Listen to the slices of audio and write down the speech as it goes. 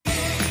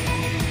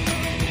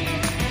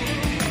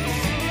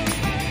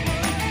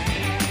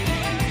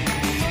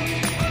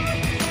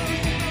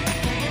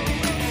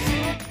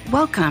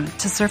Welcome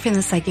to Surfing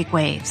the Psychic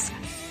Waves.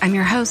 I'm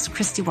your host,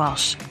 Christy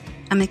Walsh.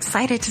 I'm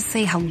excited to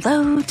say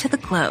hello to the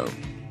globe.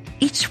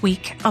 Each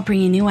week, I'll bring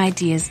you new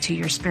ideas to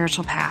your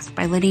spiritual path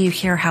by letting you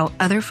hear how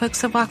other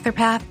folks have walked their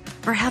path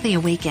or how they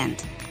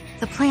awakened.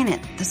 The planet,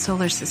 the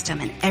solar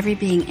system, and every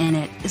being in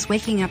it is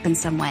waking up in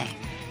some way.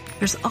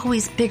 There's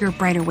always bigger,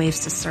 brighter waves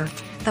to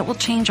surf that will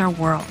change our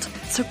world,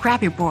 so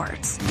grab your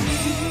boards.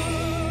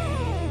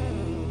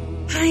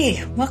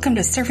 Hi, welcome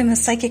to Surfing the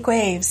Psychic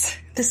Waves.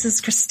 This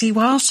is Christy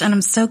Walsh, and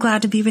I'm so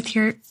glad to be with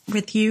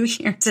you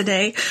here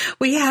today.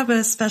 We have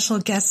a special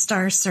guest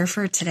star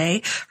surfer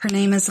today. Her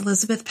name is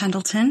Elizabeth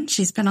Pendleton.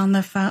 She's been on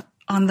the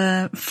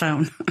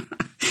phone.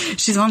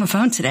 She's on the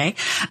phone today.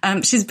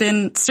 She's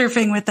been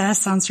surfing with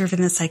us on Surfing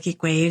the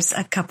Psychic Waves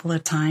a couple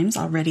of times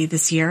already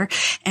this year,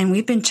 and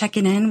we've been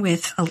checking in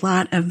with a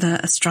lot of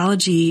the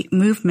astrology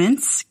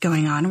movements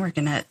going on. We're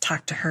going to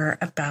talk to her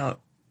about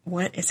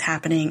what is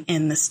happening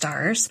in the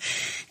stars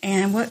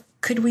and what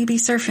could we be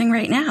surfing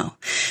right now.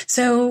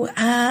 So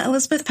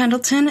Elizabeth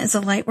Pendleton is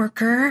a light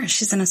worker.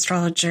 She's an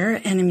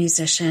astrologer and a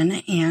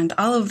musician, and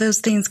all of those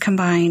things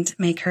combined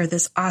make her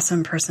this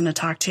awesome person to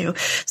talk to.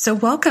 So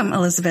welcome,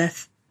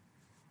 Elizabeth.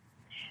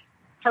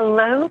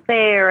 Hello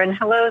there, and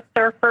hello,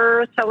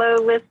 surfers. Hello,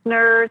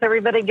 listeners.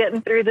 Everybody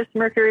getting through this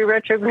Mercury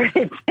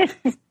retrograde.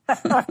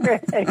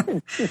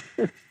 I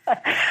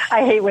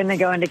hate when they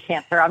go into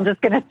Cancer. I'm just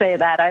going to say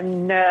that. I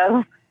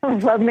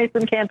love me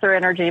some Cancer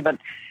energy, but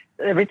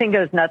everything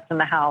goes nuts in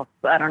the house.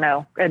 I don't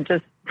know. It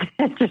just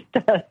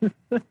does.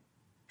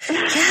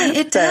 Yeah,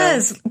 it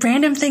does.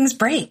 Random things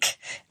break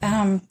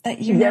that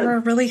you never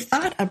really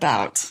thought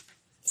about.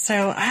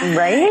 So,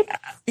 right?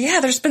 Yeah,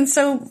 there's been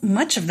so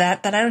much of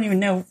that I don't even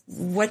know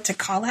what to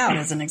call out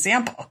as an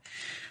example.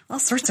 All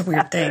sorts of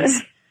weird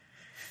things.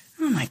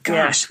 Oh my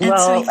gosh! Yeah.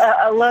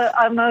 Well,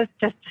 almost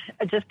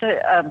just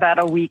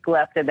about a week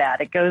left of that.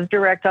 It goes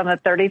direct on the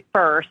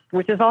 31st,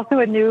 which is also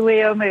a new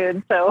Leo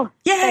moon. So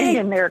hang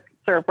in there,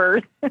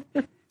 surfers.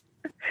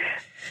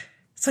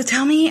 So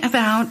tell me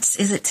about,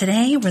 is it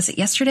today? Was it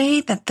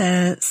yesterday that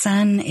the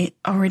sun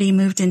already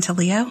moved into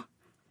Leo?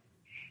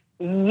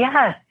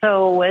 Yes.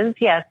 So it was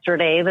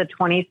yesterday, the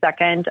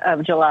 22nd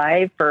of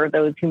July, for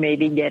those who may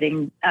be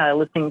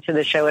listening to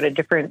the show at a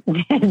different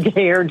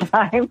day or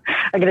time.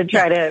 I'm going to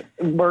try to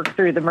work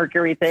through the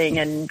Mercury thing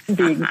and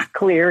be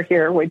clear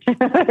here, which is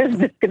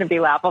just going to be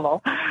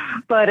laughable.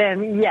 But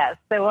yes,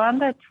 so on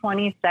the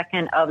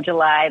 22nd of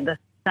July, the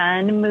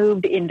sun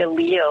moved into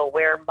Leo,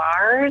 where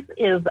Mars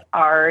is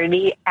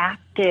already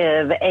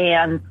active.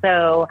 And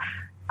so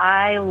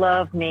I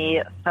love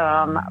me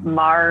some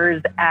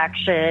Mars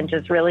action.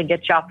 Just really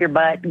gets you off your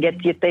butt,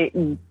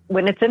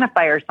 when it's in a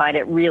fire sign,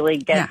 it really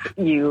gets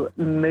you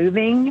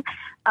moving.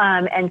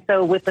 And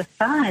so with the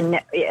sun,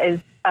 as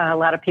a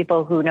lot of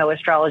people who know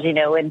astrology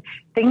know, and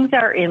things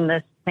are in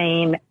the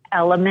same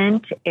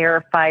element,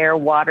 air, fire,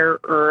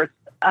 water, earth,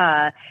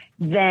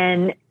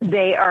 then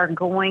they are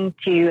going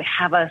to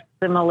have a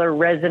similar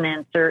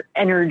resonance or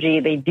energy.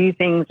 They do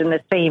things in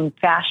the same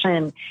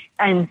fashion.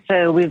 And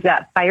so we've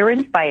got fire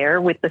and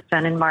fire with the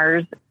sun and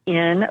Mars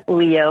in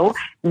Leo.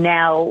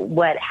 Now,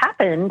 what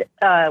happened,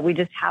 we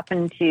just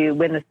happened to,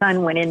 when the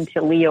sun went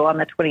into Leo on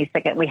the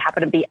 22nd, we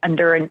happen to be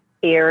under an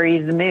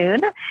Aries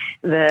moon.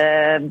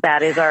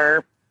 That is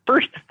our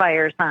first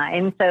fire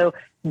sign. So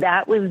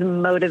that was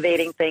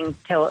motivating things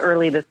till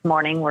early this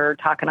morning. We're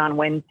talking on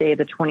Wednesday,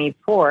 the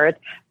 24th.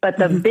 But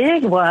the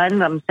big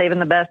one, I'm saving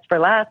the best for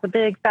last, the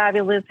big,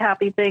 fabulous,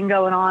 happy thing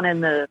going on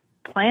in the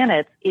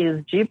planets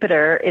is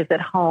Jupiter is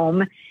at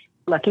home.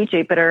 Lucky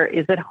Jupiter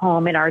is at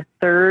home in our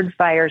third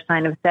fire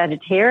sign of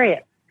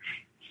Sagittarius.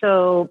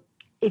 So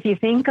if you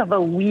think of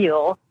a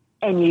wheel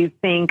and you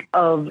think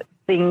of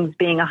things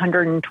being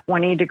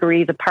 120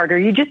 degrees apart, or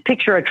you just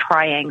picture a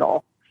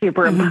triangle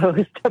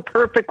superimposed, a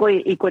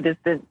perfectly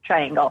equidistant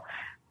triangle.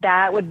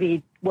 That would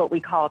be what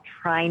we call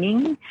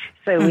trining.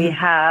 So we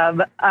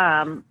have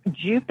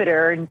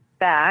Jupiter, in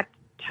fact,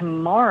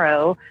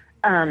 tomorrow,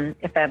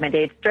 if I have my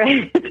dates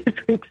straight, this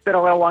week's been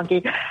a little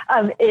wonky,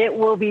 it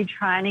will be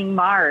trining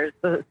Mars.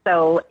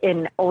 So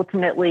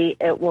ultimately,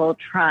 it will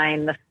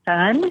trine the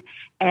sun,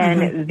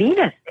 and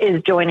Venus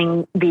is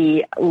joining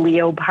the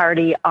Leo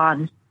party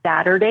on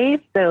Saturday.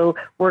 So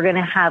we're going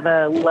to have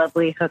a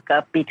lovely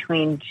hookup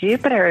between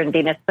Jupiter and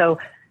Venus. So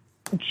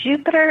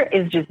Jupiter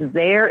is just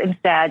there in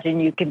Sag, and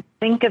you can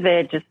think of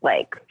it just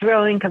like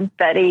throwing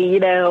confetti,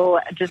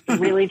 just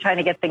really trying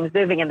to get things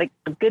moving. And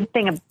the good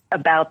thing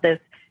about this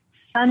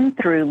sun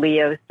through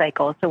Leo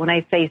cycle. So when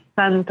I say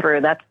sun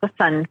through, that's the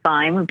sun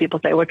sign. When people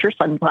say, what's your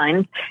sun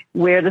sign?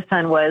 Where the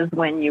sun was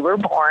when you were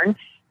born.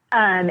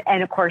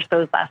 And of course,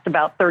 those last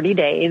about 30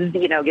 days,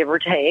 give or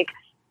take.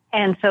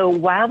 And so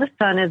while the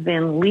sun is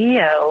in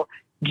Leo,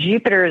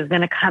 Jupiter is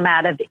going to come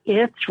out of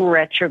its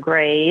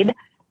retrograde.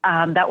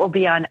 That will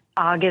be on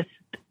August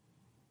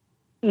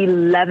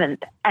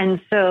 11th. And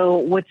so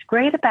what's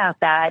great about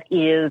that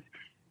is,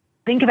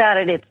 think about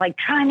it, it's like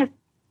trying to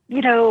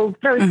throw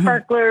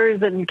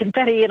sparklers and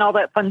confetti and all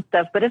that fun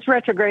stuff, but it's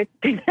retrograde.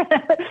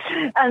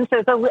 And so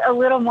it's a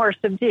little more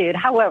subdued.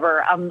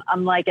 However,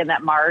 I'm liking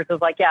that Mars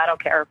is like, yeah, I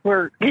don't care.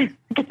 We're going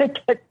to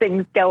get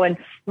things going.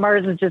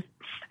 Mars is just,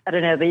 I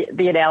don't know,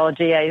 the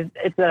analogy,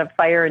 it's a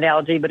fire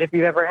analogy, but if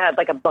you ever had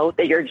like a boat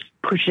that you're just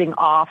pushing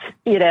off,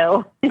 you've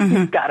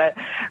got to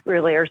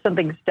really, or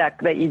something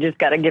stuck that you just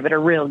got to give it a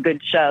real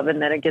good shove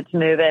and then it gets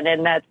moving.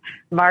 And that's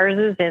Mars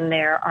is in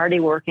there already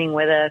working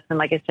with us. And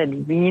like I said,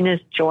 Venus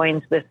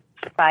joins this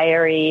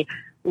fiery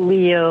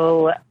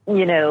Leo,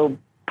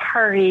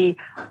 party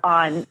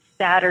on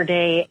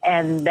Saturday.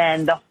 And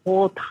then the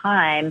whole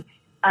time,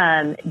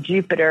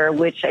 Jupiter,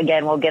 which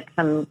again will get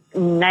some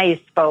nice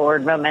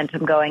forward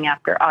momentum going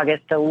after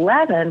August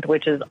 11th,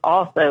 which is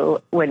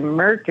also when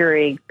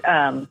Mercury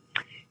comes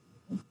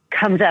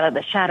out of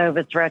the shadow of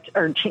its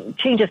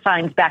changes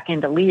signs back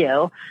into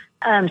Leo.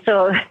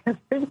 So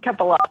there's a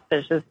couple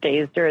auspicious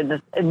days during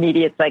this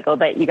immediate cycle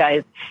that you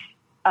guys,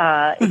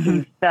 if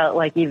you felt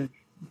like you've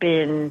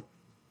been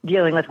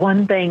dealing with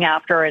one thing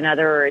after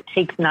another, or it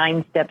takes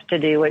 9 steps to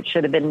do what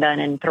should have been done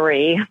in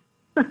 3.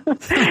 You're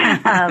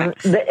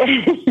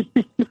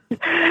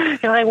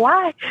like,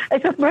 why?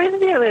 It just reminds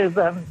me of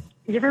those.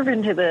 You ever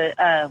been to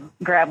the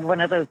grab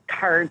one of those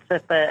carts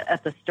at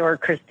the store,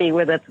 Christy,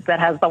 that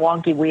has the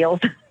wonky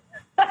wheels?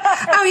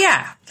 Oh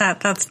yeah,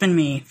 that's been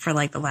me for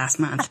like the last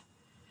month.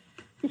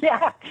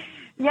 Yeah.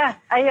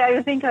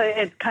 I think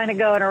it's kind of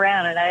going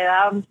around, and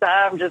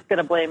I'm just going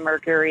to blame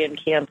Mercury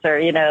and Cancer.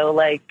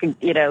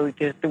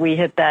 Just we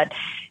hit that.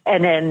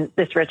 And then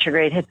this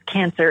retrograde hits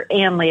Cancer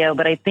and Leo,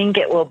 but I think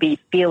it will be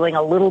feeling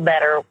a little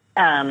better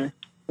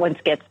once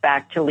it gets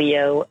back to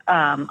Leo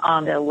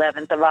on the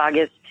 11th of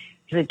August,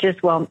 because it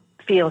just won't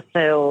feel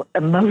so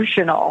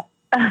emotional.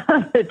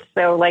 It's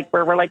so like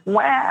where we're like,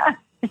 wow.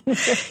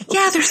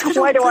 Yeah, there's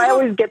why do I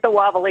always get the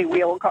wobbly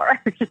wheel card?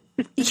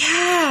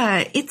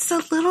 Yeah, it's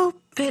a little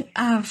bit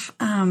of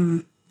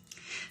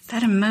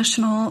that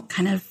emotional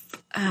kind of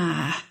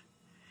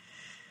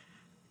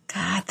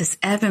this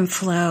ebb and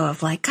flow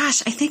of like,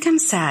 gosh, I think I'm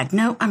sad.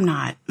 No, I'm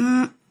not.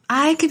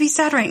 I could be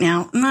sad right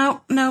now.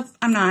 No,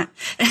 I'm not.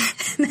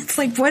 And it's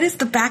like, what is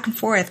the back and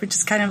forth, which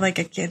is kind of like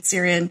a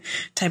Cancerian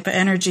type of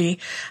energy.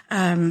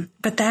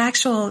 But the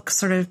actual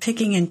sort of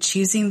picking and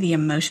choosing the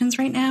emotions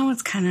right now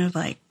is kind of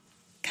like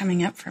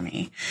coming up for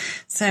me.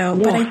 So,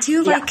 but I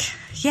do like,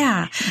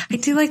 I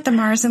do like the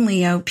Mars and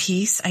Leo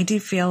piece. I do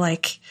feel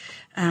like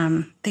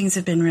things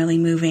have been really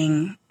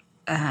moving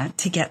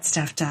to get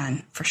stuff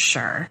done for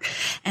sure.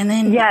 And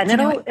then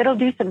and it'll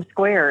do some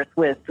squares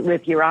with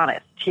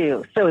Uranus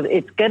too. So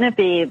it's going to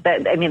be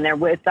that. I mean,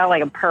 it's not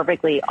like a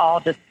perfectly all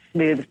just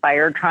smooth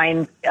fire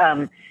trines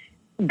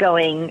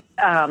going.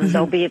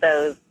 There'll be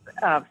those,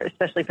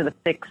 especially for the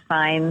fixed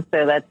signs.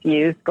 So that's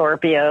you,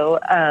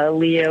 Scorpio,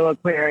 Leo,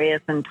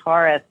 Aquarius, and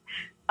Taurus.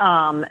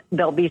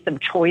 There'll be some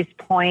choice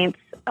points.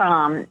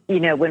 When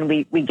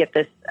we get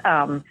this.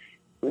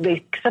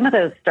 Some of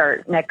those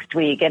start next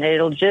week, and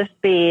it'll just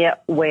be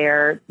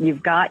where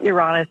you've got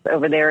Uranus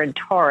over there in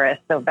Taurus,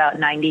 so about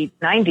 90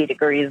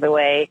 degrees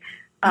away,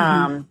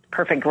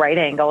 perfect right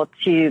angle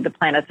to the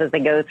planets as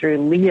they go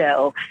through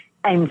Leo.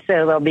 And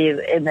so there'll be,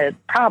 and the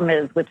problem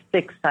is with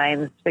fixed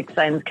signs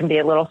can be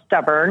a little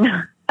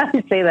stubborn.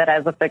 I say that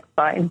as a fixed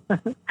sign.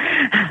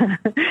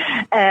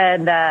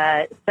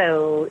 And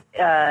so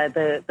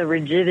the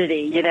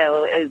rigidity,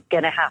 is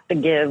going to have to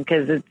give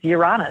because it's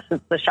Uranus,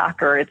 it's the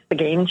shocker, it's the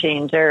game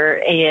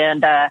changer,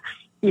 and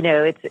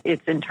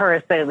it's in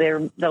Taurus,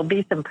 so there'll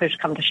be some push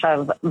come to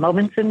shove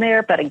moments in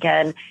there. But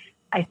again,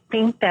 I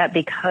think that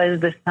because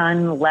the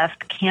sun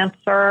left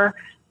Cancer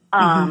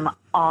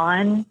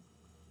on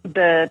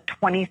the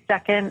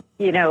 22nd,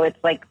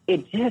 it's like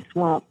it just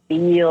won't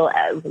feel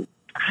as,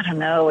 I don't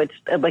know. It's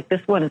like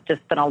this one's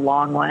just been a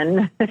long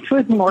one. This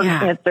was more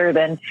Cancer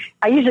than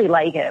I usually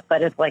like it,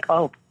 but it's like,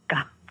 oh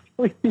God,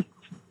 please.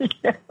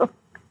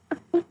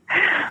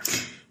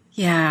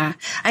 Yeah,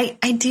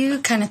 I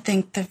do kind of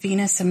think the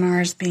Venus and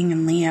Mars being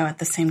in Leo at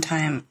the same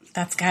time,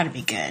 that's got to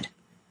be good.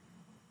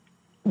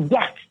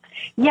 Yes.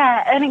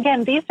 Yeah. And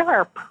again, these are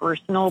our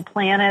personal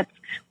planets.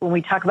 When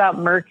we talk about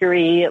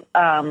Mercury,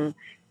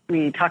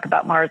 we talk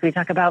about Mars, we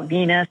talk about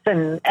Venus,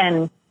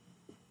 and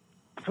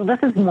so this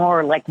is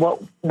more like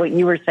what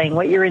you were saying,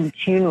 what you're in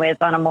tune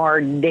with on a more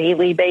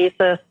daily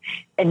basis,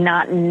 and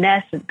not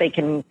necessarily they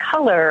can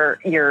color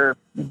your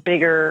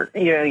bigger,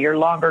 your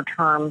longer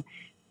term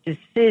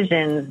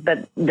decisions,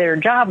 but their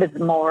job is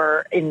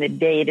more in the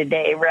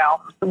day-to-day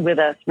realms with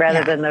us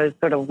rather than those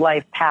sort of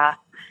life path,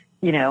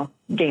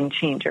 game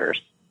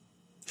changers.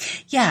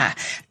 Yeah.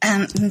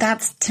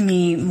 That's to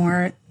me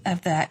more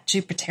of that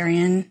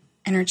Jupiterian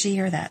energy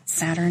or that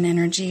Saturn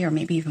energy, or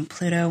maybe even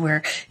Pluto,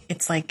 where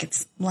it's like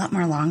it's a lot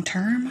more long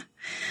term.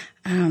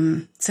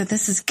 So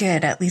this is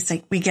good. At least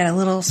like we get a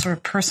little sort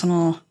of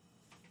personal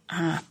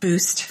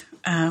boost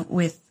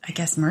with, I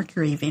guess,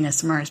 Mercury,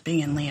 Venus, Mars being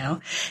in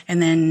Leo.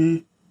 And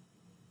then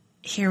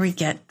here we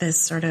get this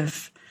sort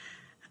of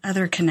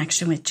other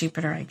connection with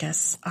Jupiter, I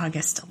guess,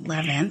 August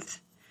 11th.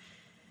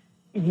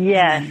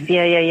 Yes.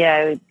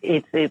 Yeah.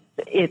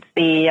 It's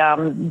the,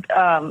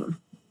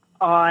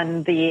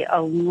 on the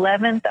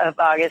 11th of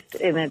August,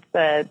 and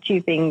it's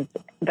two things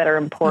that are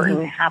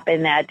important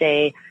happen that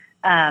day.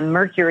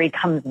 Mercury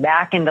comes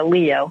back into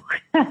Leo,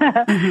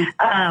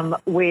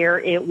 where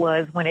it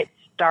was when it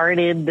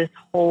started this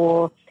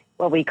whole,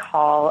 what we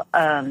call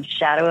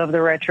shadow of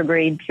the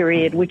retrograde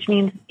period, which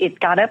means it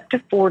got up to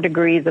 4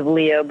 degrees of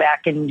Leo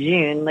back in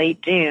June,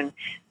 late June,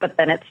 but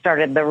then it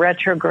started the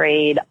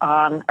retrograde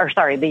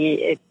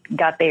it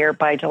got there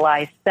by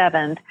July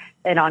 7th.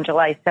 And on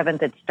July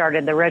 7th, it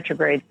started the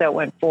retrograde. So it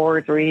went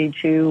 4, 3,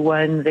 2,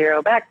 1,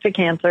 0 back to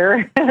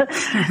Cancer.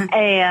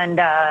 and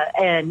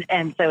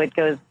so it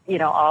goes,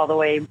 all the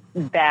way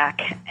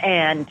back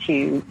and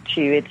to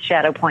its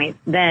shadow point.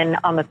 Then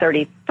on the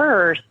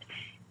 31st,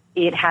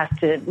 it has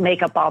to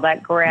make up all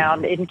that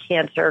ground in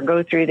Cancer,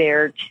 go through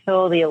there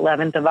till the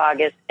 11th of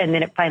August, and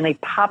then it finally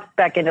pops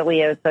back into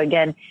Leo. So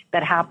again,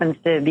 that happens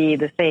to be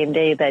the same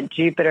day that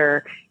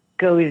Jupiter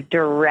goes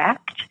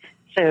direct.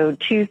 So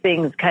 2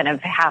 things kind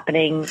of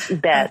happening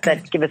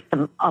that give us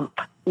some ump.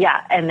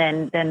 Yeah. And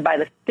then by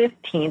the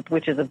 15th,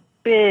 which is a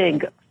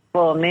big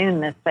full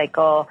moon this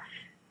cycle,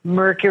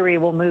 Mercury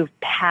will move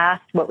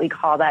past what we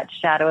call that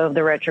shadow of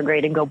the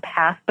retrograde and go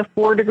past the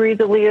 4 degrees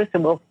of Leo. So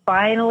we'll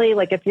finally,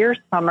 like if your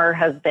summer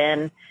has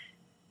been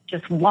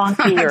just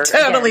wonky or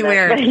totally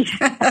weird.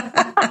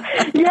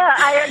 Yeah.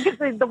 I guess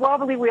the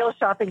wobbly wheel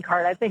shopping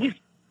cart, I think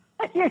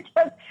but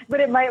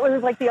it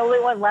was like the only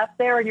one left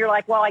there. And you're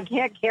like, well, I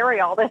can't carry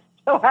all this.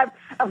 So I'm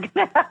going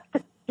to have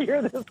to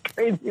steer this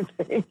crazy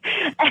thing.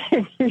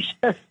 And you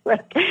just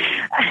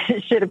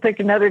I should have picked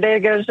another day to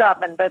go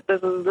shopping, but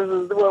this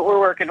is what we're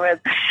working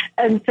with.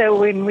 And so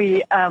when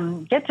we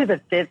get to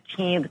the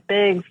 15th,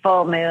 big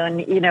full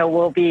moon,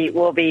 we'll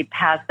be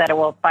past that, and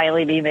we'll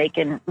finally be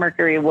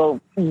Mercury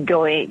will be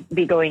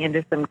going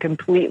into some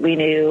completely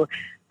new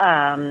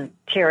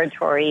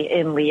territory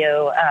in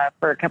Leo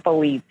for a couple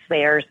weeks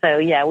there. So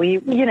yeah,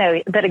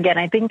 but again,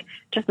 I think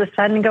just the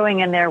sun going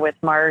in there with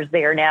Mars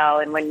there now,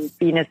 and when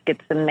Venus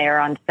gets in there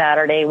on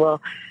Saturday,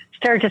 we'll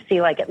start to see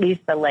like at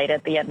least the light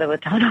at the end of the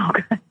tunnel.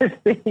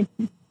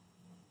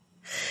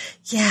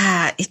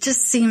 Yeah, it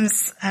just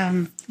seems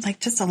like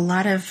just a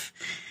lot of,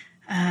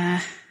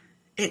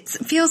 it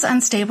feels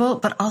unstable,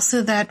 but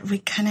also that we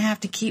kind of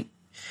have to keep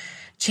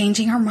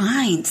changing our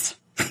minds.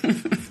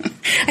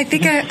 I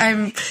think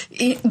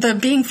the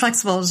being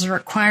flexible is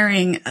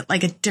requiring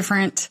like a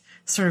different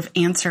sort of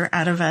answer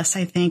out of us.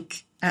 I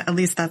think at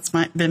least that's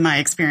been my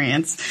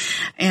experience.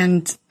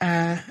 And,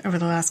 over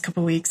the last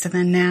couple of weeks. And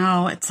then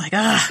now it's like,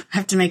 I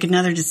have to make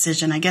another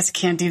decision. I guess I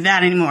can't do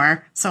that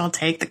anymore. So I'll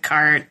take the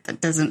cart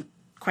that doesn't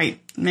quite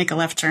make a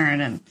left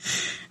turn and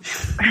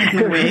make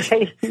my way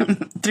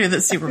through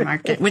the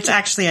supermarket, which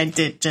actually I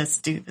did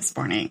just do this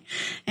morning.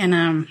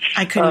 And,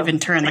 I couldn't even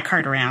turn the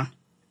cart around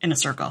in a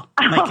circle.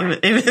 Like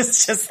it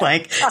was just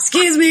like,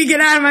 excuse me,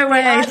 get out of my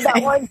way.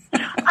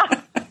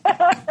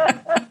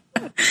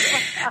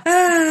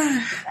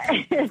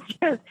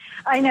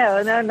 I know.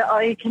 And then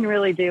all you can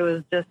really do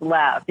is just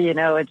laugh,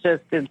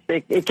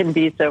 it can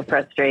be so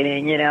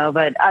frustrating,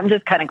 but I'm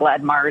just kind of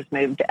glad Mars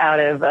moved out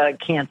of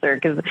Cancer,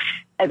 because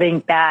I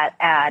think that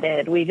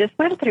added, we just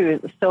went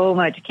through so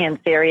much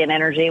Cancerian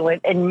energy,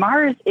 and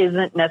Mars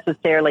isn't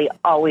necessarily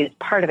always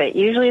part of it.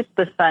 Usually it's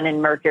the Sun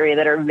and Mercury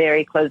that are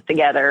very close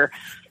together.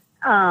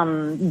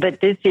 But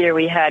this year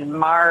we had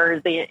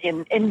Mars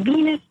and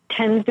Venus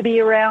tends to be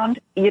around,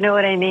 you know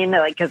what I mean?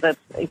 Like, because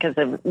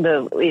it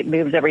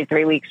moves every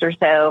 3 weeks or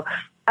so.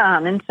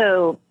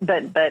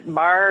 But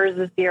Mars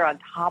is here on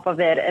top of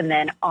it. And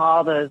then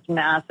all those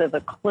massive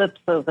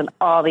eclipses and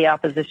all the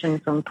opposition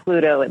from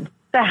Pluto and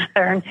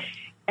Saturn.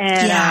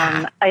 And,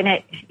 I'm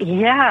going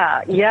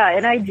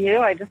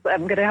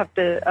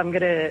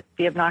to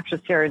be obnoxious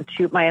here and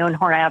toot my own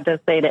horn. I have to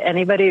say to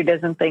anybody who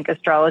doesn't think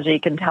astrology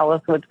can tell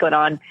us what's going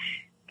on,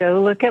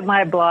 go look at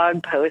my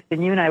blog post.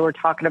 And you and I were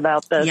talking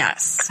about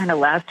this kind of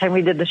last time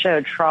we did the show,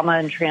 Trauma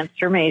and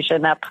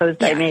Transformation, that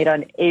post I made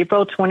on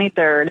April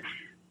 23rd.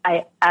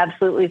 I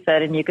absolutely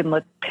said, and you can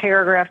look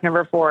paragraph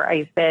number 4,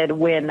 I said,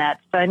 when that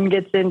sun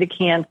gets into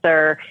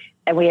Cancer,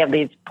 and we have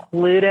these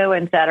Pluto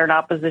and Saturn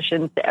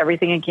oppositions to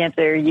everything in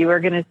Cancer, you are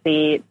going to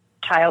see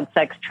child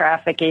sex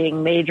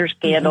trafficking, major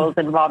scandals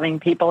involving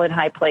people in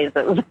high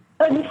places.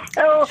 And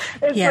so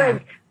it's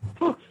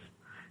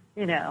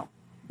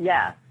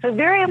so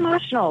very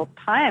emotional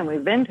time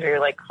we've been through,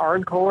 like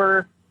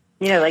hardcore,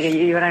 like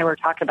you and I were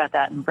talking about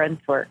that in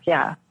Brent's work.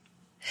 Yeah.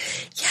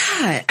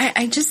 Yeah.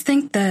 I just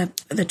think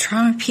the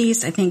trauma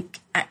piece, I think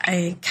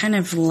I kind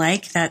of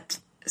like that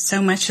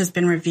so much has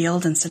been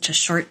revealed in such a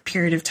short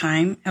period of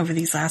time over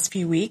these last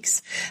few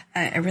weeks.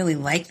 I really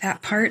like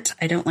that part.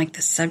 I don't like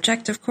the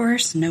subject, of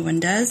course. No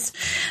one does.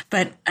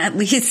 But at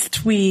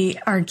least we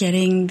are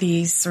getting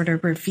these sort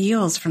of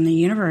reveals from the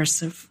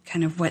universe of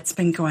kind of what's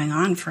been going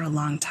on for a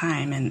long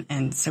time.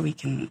 And so we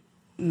can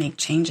make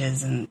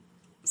changes and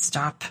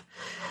stop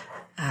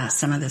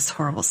some of this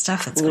horrible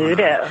stuff that's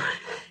going on.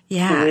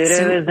 Yeah.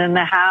 Pluto is in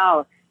the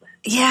house.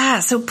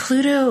 Yeah. So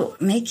Pluto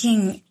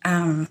making,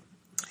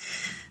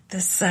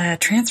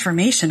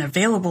 transformation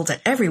available to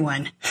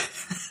everyone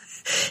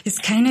is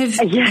kind of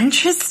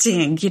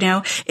interesting. You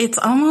know, it's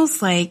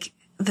almost like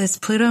this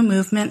Pluto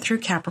movement through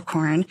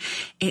Capricorn.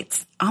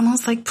 It's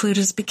almost like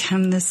Pluto's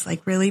become this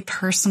like really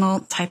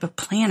personal type of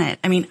planet.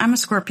 I mean, I'm a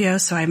Scorpio,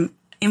 so I'm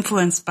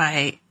influenced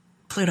by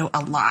Pluto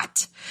a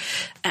lot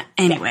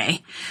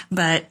anyway,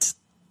 but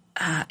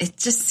it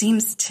just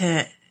seems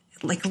to,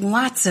 like,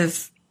 lots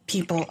of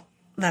people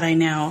that I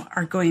know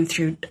are going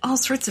through all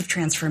sorts of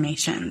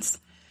transformations.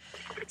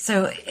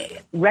 So,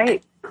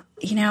 right.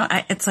 You know,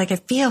 it's like I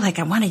feel like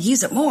I want to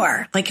use it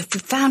more. Like if we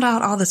found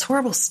out all this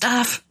horrible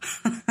stuff,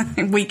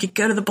 we could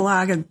go to the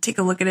blog and take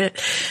a look at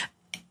it.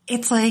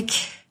 It's like,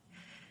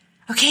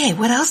 okay,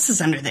 what else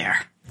is under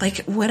there?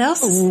 Like what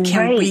else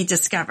can we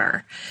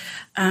discover?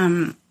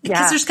 Because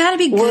there's got to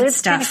be good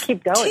stuff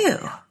keep going.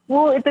 Too.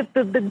 Well,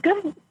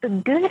 the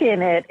good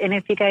in it, and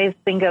if you guys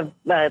think of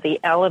the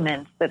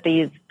elements that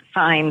these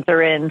signs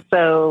are in,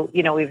 so,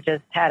 you know, we've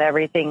just had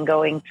everything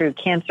going through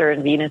Cancer,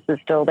 and Venus is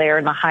still there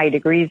in the high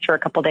degrees for a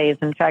couple of days.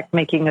 In fact,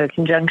 making a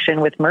conjunction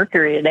with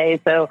Mercury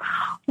today. So,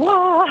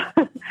 whoa,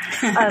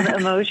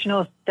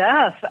 emotional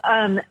stuff.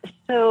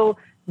 So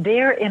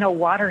they're in a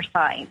water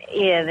sign,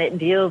 and it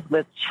deals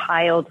with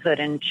childhood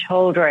and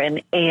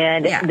children,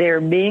 and they're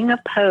being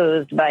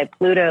opposed by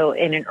Pluto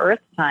in an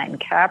earth sign,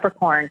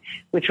 Capricorn,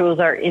 which rules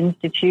our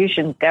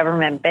institutions,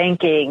 government,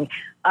 banking,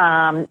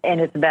 and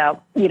it's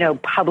about, you know,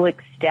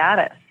 public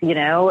status, you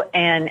know,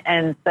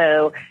 and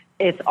so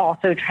it's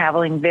also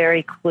traveling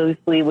very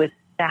closely with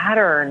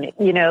Saturn,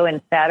 you know,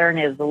 and Saturn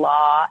is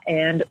law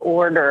and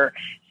order.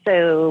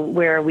 So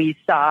where we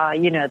saw,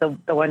 you know,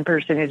 the one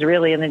person who's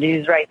really in the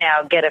news right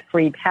now get a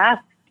free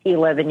pass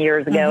 11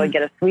 years ago and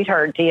get a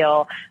sweetheart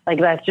deal, like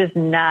that's just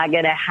not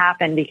going to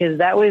happen because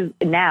that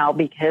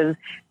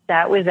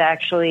was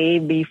actually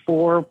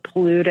before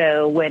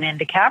Pluto went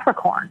into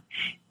Capricorn.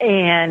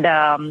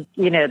 And,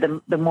 you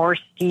know, the more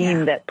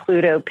steam that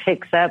Pluto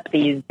picks up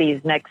these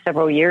next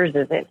several years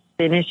as it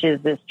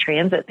finishes this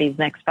transit, these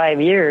next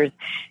 5 years,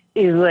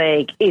 is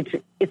like,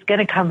 it's going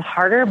to come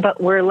harder, but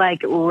we're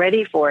like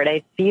ready for it.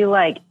 I feel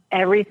like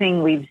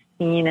everything we've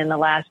seen in the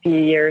last few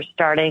years,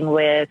 starting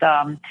with,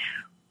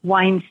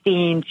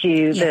 Weinstein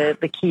to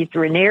the Keith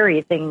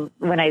Raniere thing,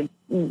 when I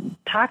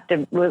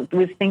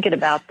was thinking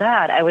about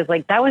that, I was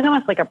like, that was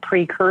almost like a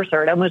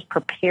precursor. It almost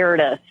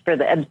prepared us for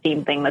the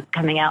Epstein thing that's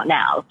coming out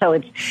now. So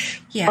it's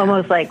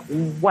almost like,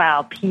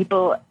 wow,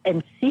 people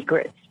and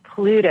secrets.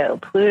 Pluto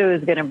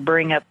is going to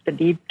bring up the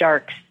deep,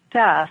 dark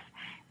stuff.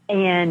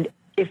 And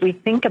if we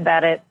think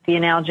about it, the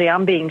analogy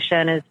I'm being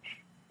shown is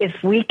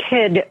if we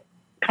could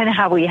kind of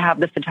how we have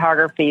the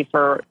photography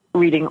for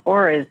reading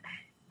auras,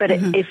 but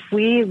if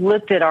we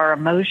looked at our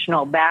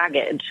emotional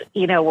baggage,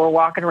 you know, we're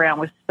walking around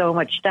with so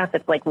much stuff.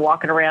 It's like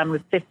walking around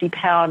with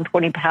 50-pound,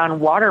 20-pound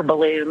water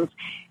balloons,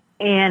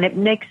 and it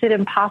makes it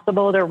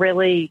impossible to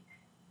really,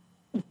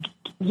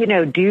 you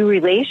know, do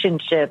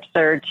relationships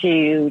or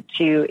to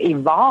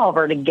evolve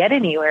or to get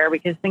anywhere.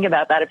 Because think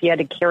about that, if you had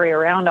to carry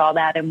around all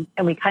that, and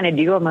we kind of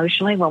do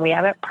emotionally when we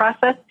have it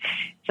processed.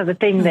 So the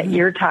thing that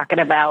you're talking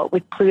about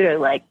with Pluto,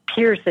 like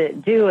pierce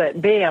it, do it,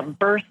 bam,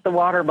 burst the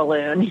water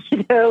balloon,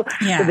 you know,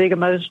 the big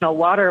emotional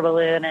water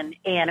balloon.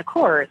 And of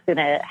course, in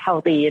a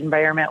healthy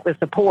environment with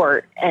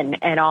support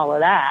and all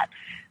of that.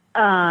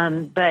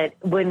 But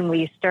when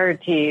we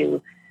start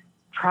to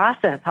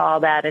process all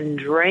that and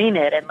drain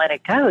it and let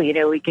it go, you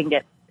know, we can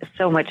get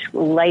so much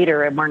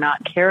lighter and we're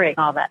not carrying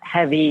all that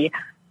heavy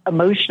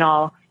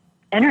emotional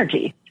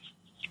energy.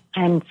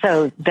 And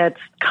so that's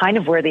kind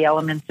of where the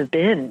elements have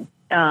been.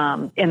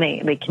 And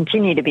they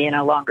continue to be in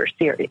a longer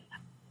series.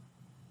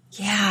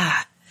 Yeah.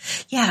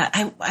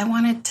 I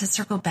wanted to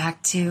circle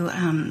back to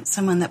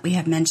someone that we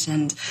have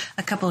mentioned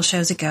a couple of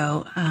shows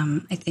ago,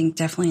 I think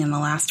definitely in the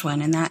last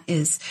one, and that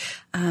is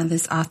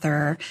this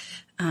author,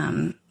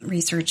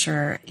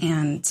 researcher,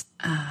 and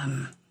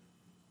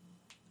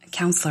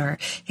counselor.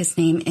 His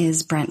name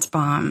is Brent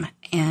Baum,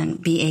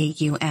 and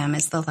Baum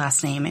is the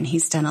last name, and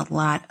he's done a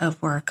lot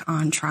of work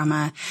on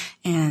trauma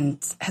and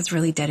has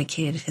really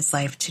dedicated his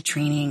life to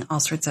training all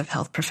sorts of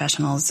health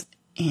professionals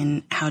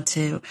in how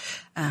to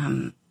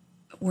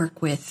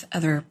work with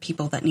other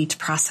people that need to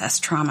process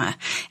trauma.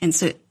 And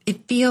so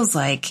it feels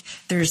like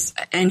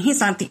and he's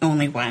not the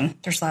only one,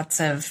 there's lots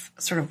of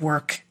sort of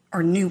work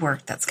or new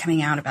work that's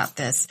coming out about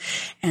this.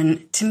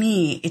 And to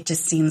me, it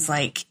just seems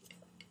like,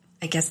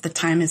 I guess the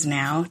time is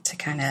now to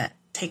kind of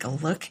take a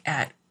look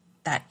at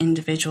that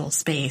individual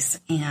space.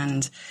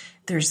 And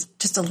there's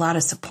just a lot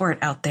of support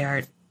out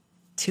there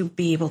to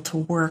be able to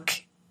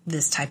work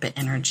this type of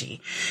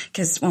energy.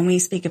 Because when we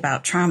speak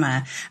about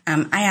trauma,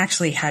 I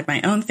actually had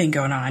my own thing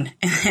going on.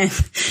 And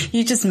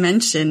you just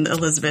mentioned,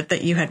 Elizabeth,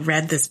 that you had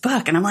read this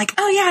book. And I'm like,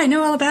 oh yeah, I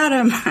know all about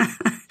him.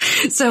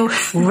 So,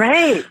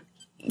 right.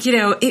 You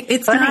know,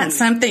 it's not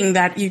something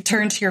that you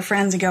turn to your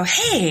friends and go,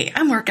 hey,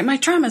 I'm working my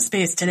trauma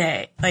space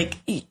today. Like,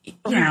 you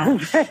know,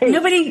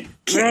 nobody,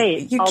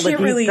 you all can't the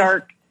really,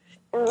 dark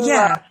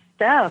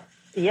stuff.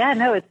 Yeah,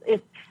 no,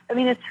 it's I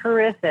mean, it's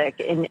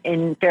horrific. And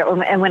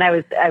when I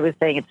was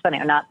saying it's funny,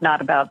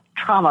 not about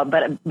trauma,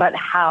 but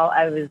how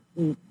I was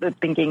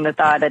thinking the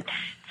thought that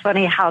it's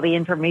funny how the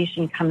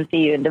information comes to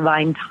you in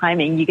divine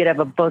timing. You could have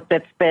a book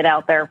that's been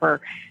out there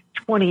for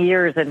 20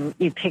 years and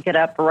you pick it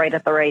up right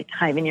at the right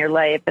time in your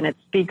life and it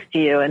speaks to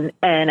you.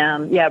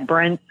 And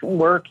Brent's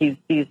work, he's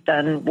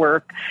done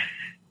work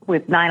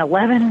with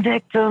 9/11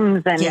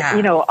 victims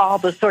and, all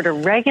the sort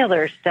of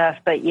regular stuff,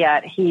 but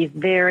yet he's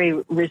very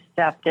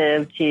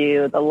receptive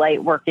to the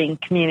light working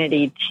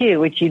community too,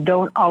 which you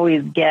don't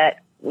always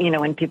get,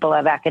 when people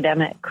have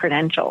academic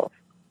credentials.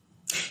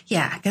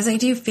 Yeah, because I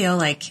do feel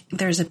like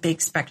there's a big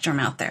spectrum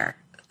out there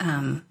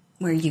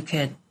where you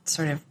could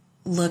sort of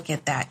look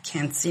at that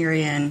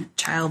Cancerian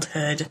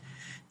childhood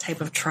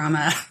type of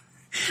trauma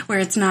where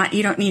it's not,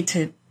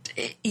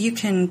 you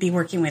can be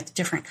working with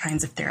different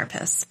kinds of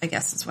therapists, I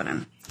guess is what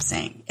I'm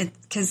saying.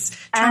 Because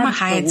trauma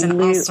hides in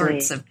all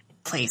sorts of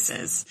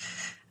places.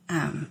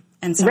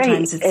 And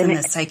sometimes it's in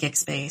the psychic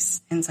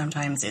space and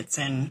sometimes it's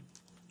in,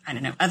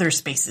 other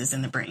spaces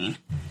in the brain.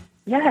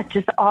 Yeah,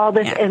 just all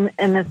this. Yeah.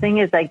 And the thing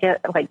is, I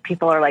get like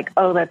people are like,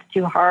 oh, that's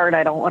too hard.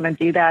 I don't want to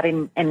do that.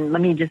 And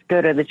let me just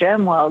go to the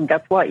gym. Well,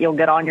 guess what? You'll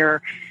get on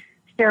your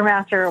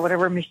Stairmaster or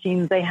whatever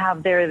machines they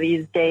have there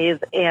these days.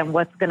 And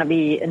what's going to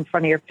be in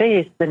front of your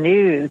face? The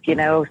news,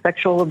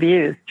 sexual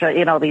abuse,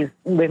 these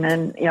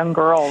women, young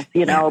girls,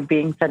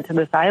 being sent to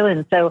this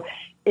island. So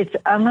it's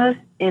almost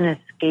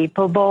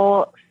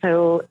inescapable.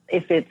 So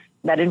if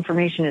that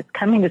information is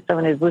coming to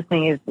someone who's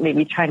listening is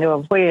maybe trying to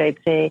avoid it,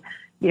 I'd say,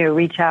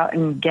 reach out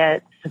and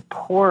get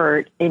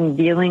support in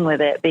dealing with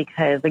it.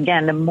 Because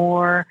again, the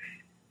more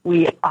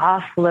we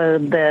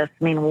offload this,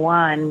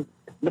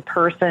 the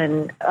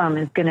person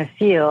is going to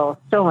feel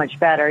so much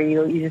better.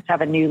 You just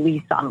have a new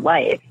lease on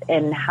life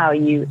and how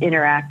you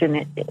interact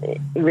in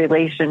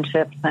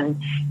relationships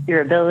and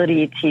your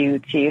ability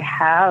to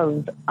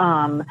have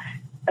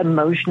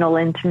emotional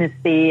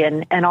intimacy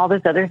and all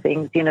those other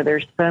things.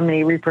 There's so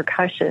many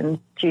repercussions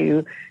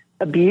to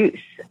abuse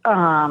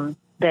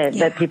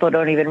that people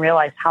don't even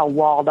realize how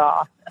walled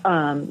off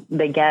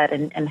they get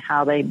and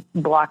how they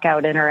block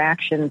out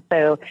interactions.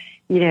 So,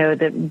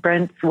 the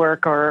Brent's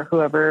work or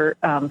whoever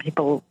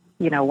people,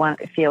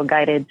 feel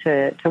guided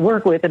to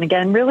work with. And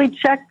again, really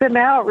check them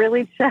out,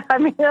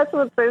 that's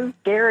what's so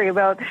scary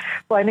about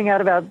finding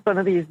out about some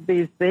of these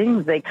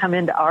things. They come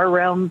into our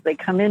realms, they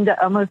come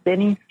into almost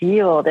any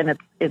field, and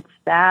it's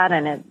sad.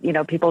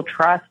 And people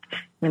trust.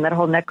 That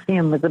whole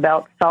NXIVM was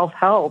about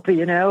self-help,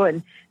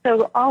 and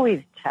so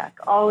always check,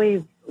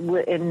 always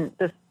in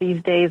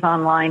these days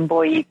online,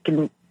 boy, you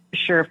can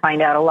sure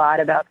find out a lot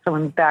about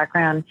someone's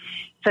background.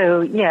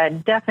 So yeah,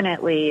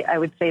 definitely I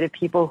would say to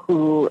people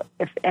who,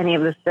 if any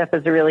of this stuff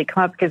has really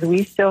come up, because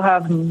we still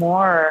have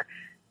more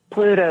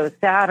Pluto,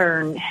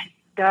 Saturn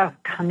stuff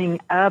coming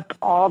up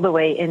all the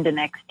way into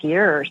next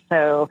year.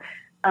 So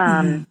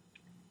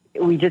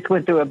we just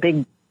went through a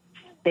big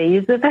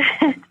phase of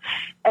it.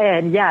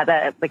 And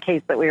the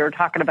case that we were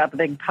talking about, the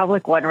big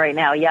public one right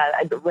now.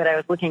 When I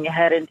was looking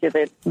ahead into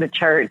the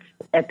charts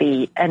at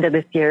the end of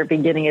this year,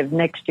 beginning of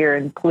next year,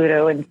 and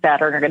Pluto and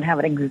Saturn are going to have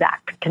an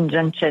exact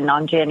conjunction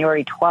on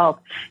January 12th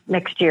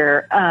next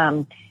year.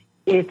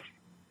 It's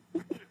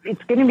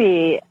going to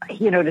be,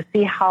 to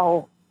see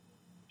how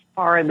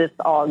far this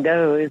all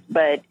goes,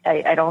 but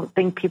I don't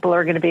think people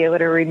are going to be able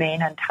to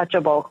remain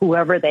untouchable,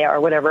 whoever they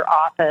are, whatever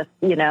office,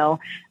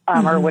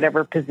 or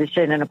whatever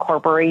position in a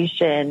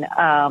corporation.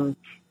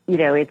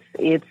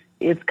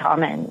 It's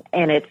common,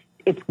 and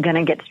it's going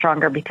to get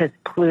stronger because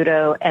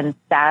Pluto and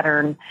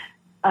Saturn,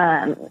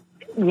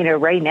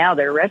 right now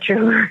they're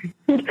retrograde.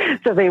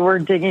 So they were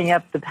digging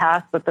up the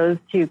past, but those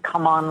two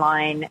come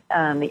online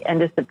the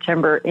end of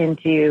September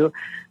into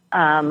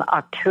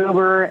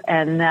October,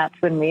 and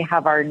that's when we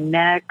have our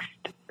next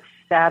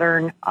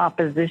Saturn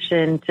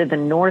opposition to the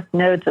North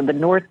Node. So the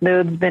North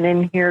Node's been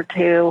in here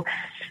too.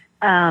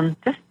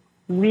 Just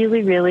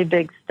really, really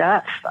big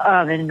stuff.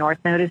 And North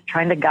Node is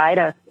trying to guide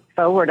us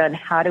forward on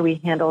how do we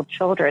handle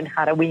children?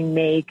 How do we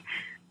make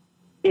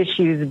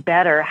issues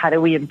better? How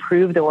do we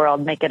improve the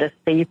world, make it a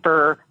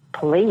safer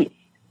place?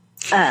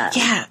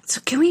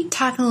 So can we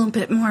talk a little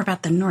bit more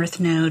about the North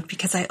Node?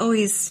 Because I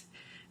always,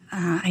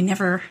 I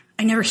never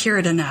hear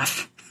it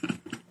enough.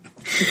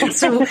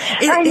 So is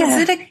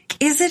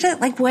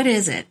it like, what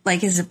is it?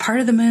 Like, is it part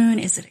of the moon?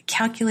 Is it a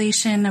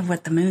calculation of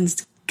what the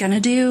moon's going to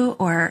do,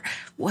 or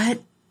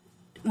what?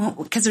 Well,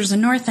 because there's a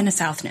North and a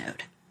South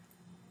Node.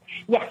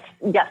 Yes.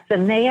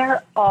 And they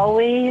are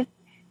always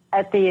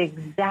at the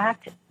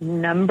exact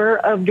number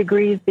of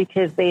degrees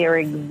because they are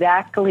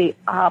exactly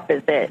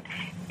opposite.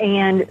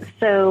 And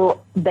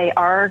so they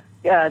are,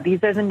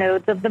 these are the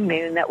nodes of the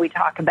moon that we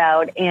talk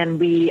about. And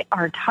we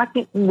are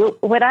talking,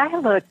 what I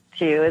look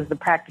to is the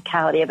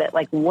practicality of it.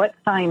 Like, what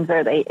signs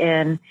are they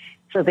in?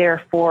 So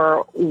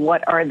therefore,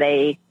 what are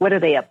they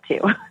up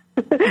to?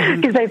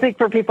 Because I think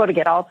for people to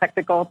get all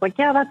technical, it's like,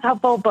 yeah, that's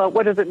helpful, but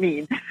what does it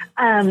mean?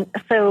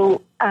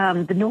 So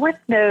the North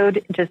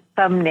Node, just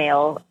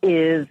thumbnail,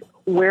 is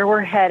where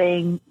we're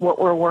heading, what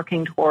we're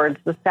working towards.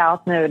 The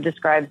South Node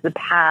describes the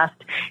past.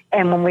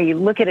 And when we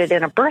look at it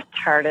in a birth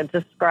chart, it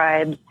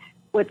describes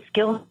what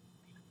skills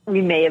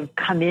we may have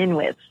come in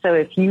with. So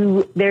if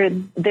they're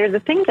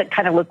the things that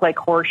kind of look like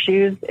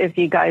horseshoes. If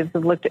you guys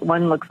have looked at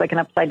one, looks like an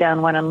upside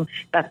down one, and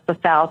that's the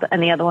South,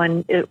 and the other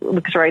one, it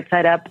looks right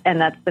side up,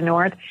 and that's the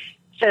North.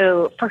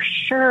 So for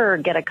sure,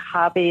 get a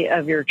copy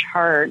of your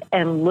chart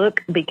and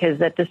look, because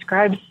that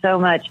describes so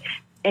much.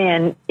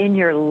 And in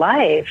your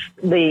life,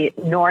 the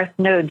North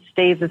Node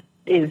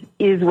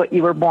is what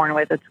you were born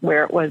with. It's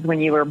where it was when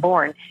you were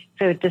born.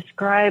 So it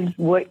describes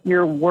what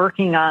you're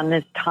working on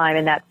this time.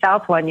 And that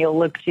South one, you'll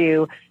look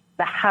to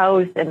the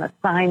house and the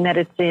sign that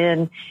it's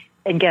in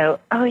and go,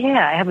 oh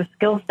yeah, I have a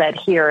skill set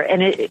here.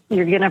 And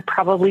you're going to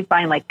probably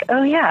find like,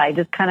 oh yeah, I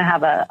just kind of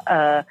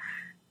have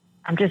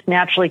I'm just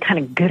naturally kind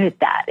of good at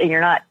that. And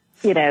you're not,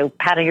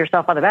 patting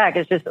yourself on the back.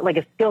 It's just like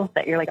a skill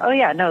set. You're like, oh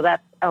yeah, no,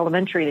 that's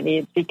elementary to me.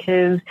 It's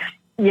because,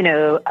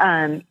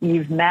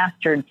 you've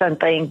mastered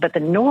something, but the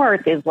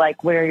North is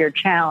like where you're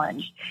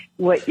challenged,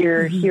 what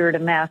you're here to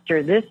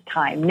master this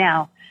time.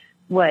 Now,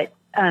 what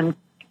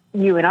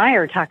you and I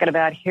are talking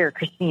about here,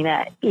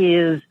 Christina,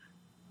 is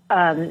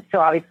so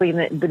obviously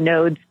the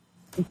nodes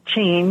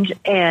change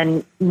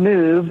and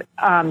move,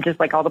 just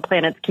like all the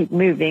planets keep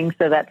moving.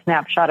 So that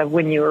snapshot of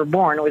when you were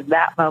born was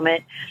that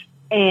moment,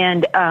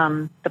 and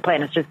the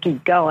planets just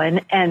keep going.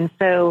 And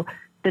so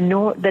the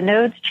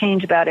nodes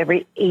change about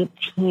every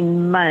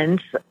 18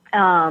 months.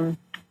 And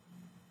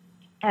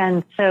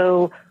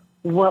so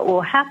what will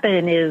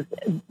happen is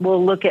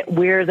we'll look at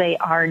where they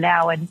are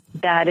now, and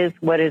that is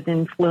what is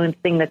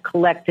influencing the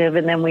collective.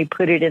 And then we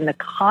put it in the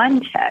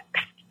context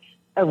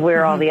of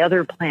where all the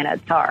other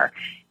planets are.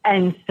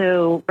 And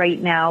so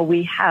right now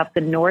we have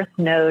the North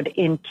Node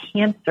in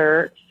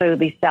Cancer. So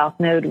the South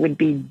Node would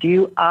be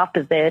due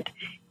opposite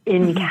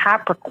in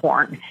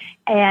Capricorn.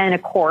 And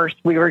of course,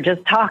 we were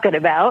just talking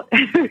about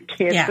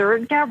Cancer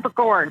and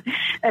Capricorn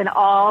and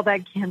all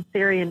that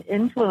Cancerian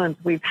influence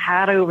we've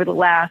had over the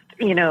last,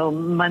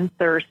 month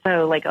or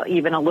so, like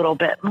even a little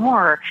bit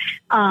more.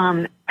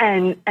 And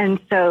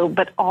so,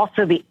 but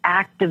also the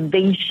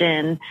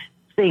activation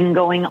thing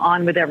going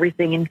on with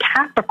everything in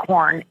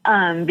Capricorn,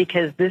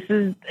 because this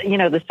is,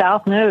 the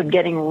South Node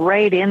getting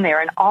right in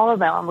there, and all of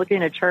them. I'm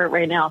looking at a chart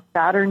right now.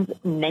 Saturn's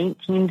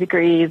 19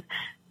 degrees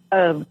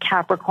of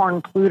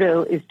Capricorn.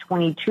 Pluto is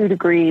 22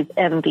 degrees,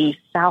 and the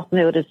South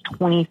Node is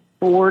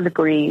 24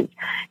 degrees.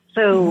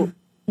 So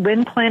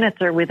when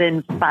planets are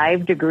within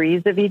 5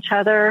 degrees of each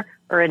other,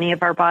 or any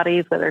of our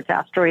bodies, whether it's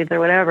asteroids or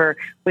whatever,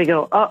 we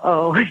go,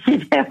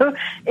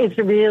 it's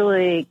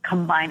really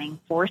combining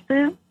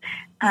forces.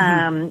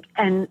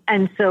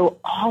 And so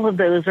all of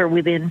those are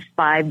within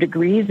 5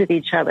 degrees of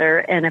each other.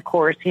 And of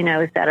course,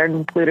 Saturn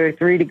and Pluto,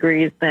 3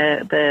 degrees,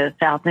 the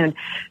South Node.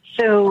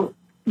 So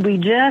we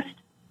just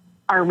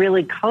are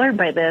really colored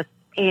by this.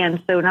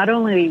 And so not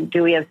only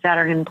do we have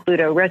Saturn and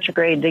Pluto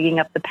retrograde digging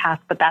up the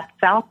past, but that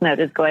South Node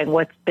is going,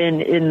 what's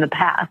been in the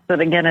past. But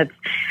again, it's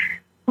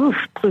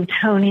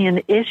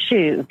Plutonian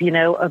issues,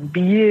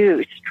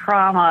 abuse,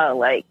 trauma,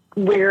 like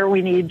where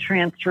we need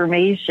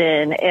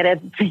transformation.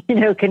 And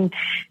it, can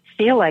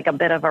feel like a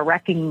bit of a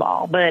wrecking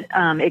ball, but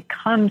it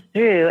comes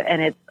through,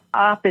 and it's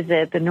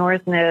opposite. The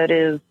North Node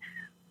is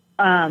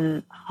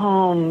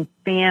home,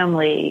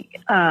 family,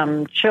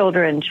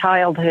 children,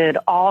 childhood,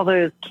 all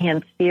those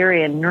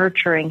Cancerian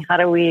nurturing. How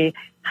do we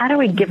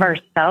give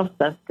ourselves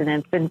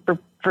sustenance? And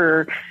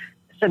for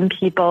some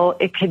people,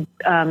 it could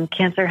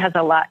Cancer has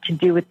a lot to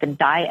do with the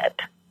diet,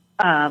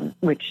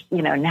 which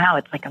now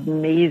it's like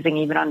amazing.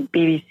 Even on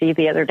BBC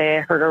the other day,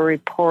 I heard a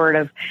report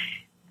of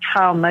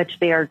how much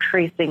they are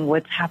tracing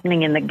what's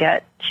happening in the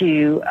gut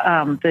to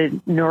the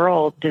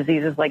neural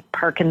diseases like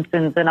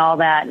Parkinson's and all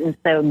that. And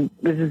so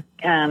this is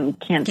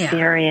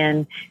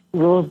Cancerian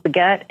rules the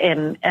gut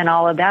and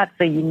all of that.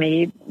 So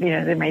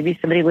there may be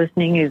somebody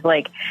listening who's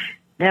like,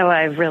 no,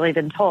 I've really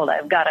been told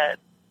I've got to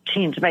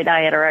change my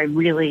diet, or I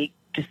really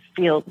just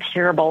feel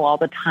terrible all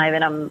the time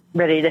and I'm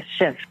ready to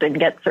shift and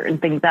get certain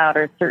things out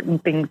or certain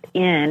things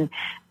in.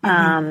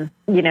 That's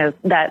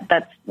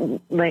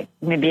like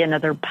maybe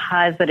another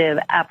positive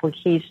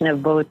application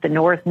of both the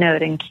North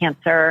Node and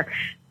Cancer.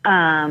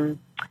 But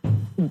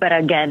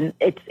again,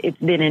 it's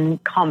been in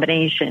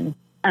combination,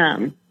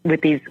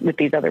 with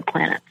these other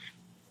planets.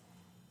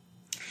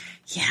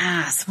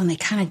 Yeah. So when they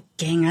kind of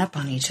gang up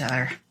on each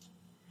other,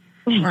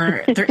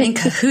 or they're in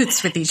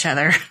cahoots with each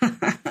other.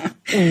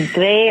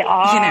 They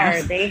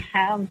are. They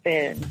have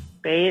been.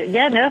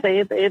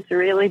 It's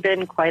really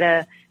been quite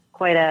a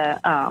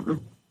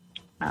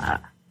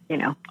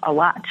a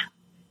lot.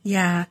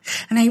 Yeah,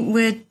 and I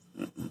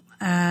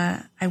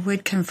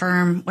would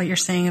confirm what you're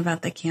saying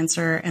about the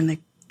Cancer and the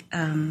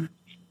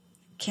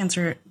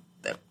Cancer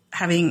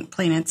having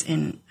planets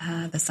in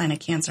the sign of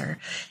Cancer,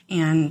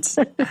 and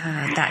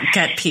that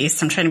gut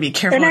piece. I'm trying to be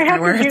careful with my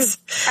words.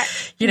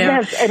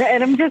 Yes,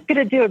 and I'm just going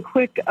to do a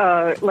quick,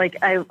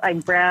 I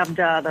grabbed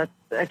a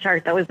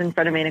chart that was in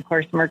front of me, and of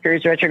course,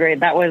 Mercury's retrograde.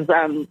 That was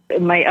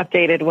my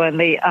updated one.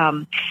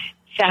 The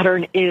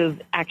Saturn is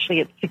actually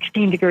at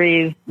 16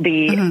 degrees,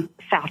 the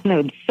South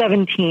Node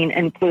 17,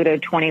 and Pluto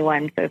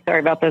 21. So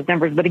sorry about those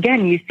numbers. But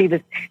again, you see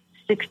this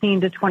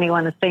 16 to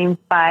 21, the same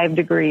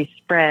 5-degree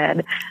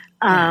spread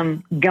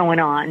going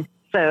on.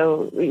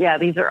 So yeah,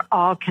 these are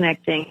all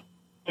connecting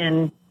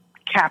in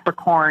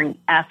Capricorn,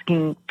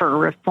 asking for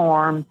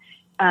reform,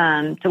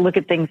 to look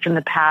at things from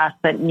the past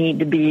that need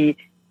to be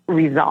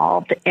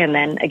resolved. And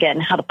then again,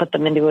 how to put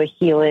them into a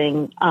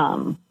healing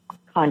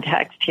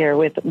context here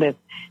with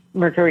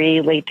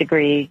Mercury, late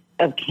degree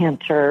of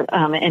Cancer,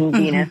 and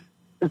Venus,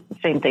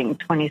 same thing,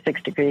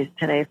 26 degrees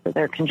today for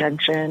their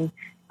conjunction.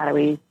 How do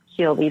we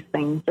heal these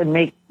things and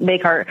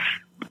make our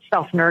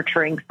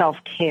self-nurturing,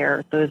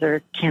 self-care? Those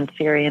are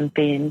Cancerian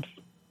themes.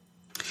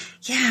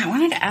 Yeah, I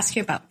wanted to ask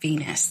you about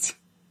Venus,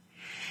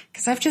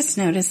 because I've just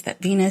noticed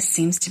that Venus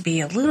seems to be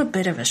a little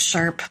bit of a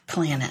sharp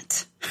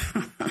planet.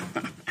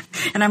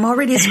 And I'm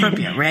already a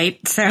Scorpio,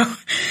 right? So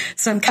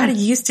I'm kind of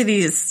used to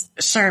these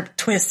sharp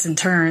twists and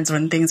turns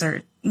when things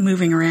are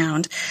moving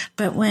around.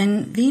 But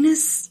when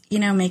Venus,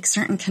 makes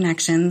certain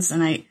connections,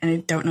 and I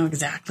don't know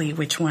exactly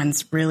which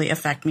ones really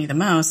affect me the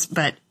most,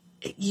 but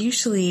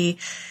usually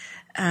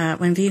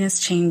when Venus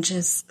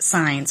changes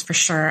signs, for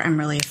sure, I'm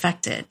really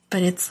affected.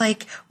 But it's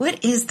like,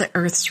 what is the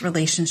Earth's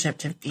relationship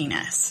to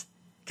Venus?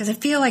 Because I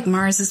feel like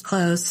Mars is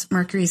close,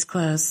 Mercury's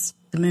close,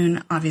 the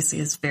moon obviously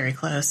is very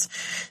close.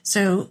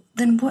 So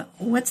then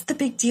what's the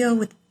big deal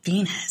with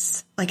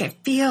Venus? Like, I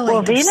feel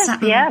like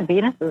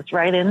Venus is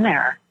right in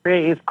there.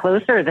 It's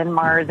closer than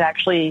Mars,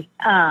 actually.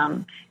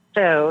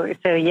 So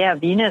yeah,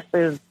 Venus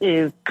is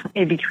in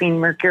between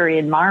Mercury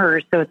and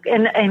Mars. So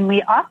and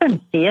we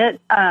often see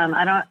it.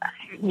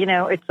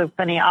 It's so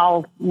funny.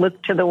 I'll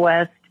look to the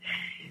west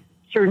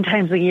certain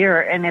times of year,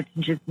 and it's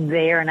just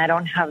there. And I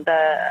don't have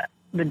the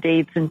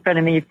dates in front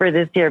of me for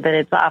this year, but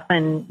it's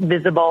often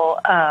visible,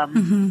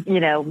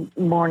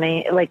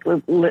 morning, like,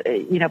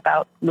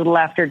 about a little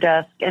after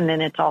dusk. And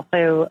then it's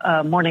also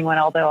morning one,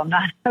 although I'm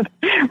not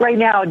right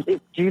now.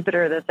 It's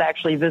Jupiter that's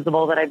actually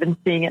visible that I've been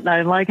seeing it. And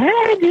I'm like,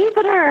 hey,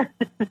 Jupiter,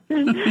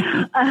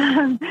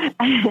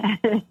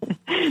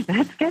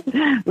 that's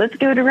good. Let's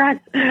go to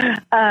rest.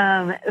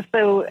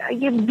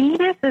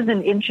 Venus is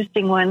an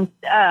interesting one.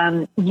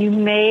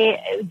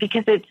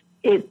 Because it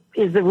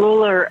is the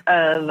ruler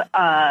of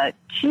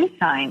two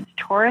signs,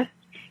 Taurus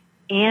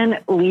and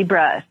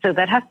Libra. So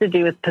that has to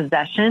do with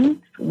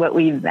possessions, what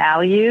we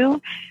value,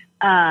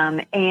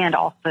 and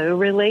also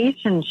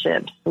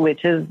relationships,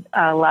 which is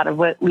a lot of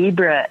what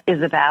Libra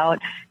is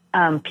about,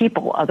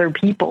 people, other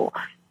people.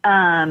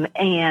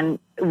 And,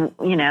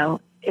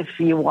 if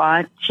you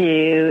want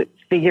to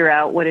figure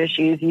out what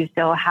issues you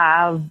still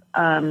have,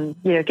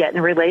 get in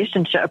a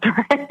relationship,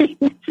 right?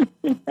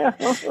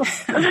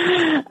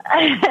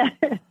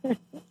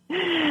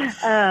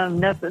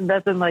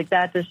 Nothing like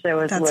that to show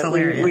us That's what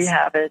we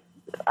have it.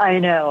 I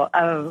know,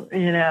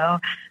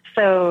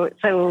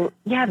 So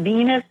yeah,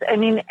 Venus, I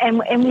mean,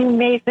 and we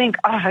may think,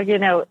 I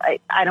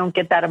don't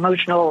get that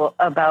emotional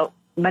about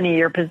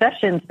money or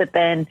possessions, but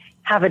then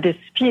have a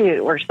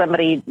dispute where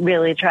somebody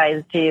really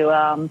tries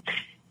to,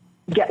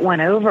 get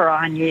one over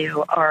on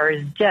you, or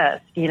is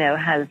just,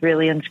 has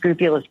really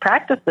unscrupulous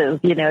practices,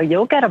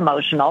 you'll get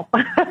emotional.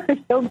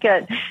 You'll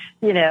get,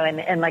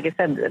 and like I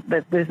said,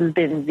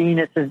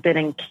 Venus has been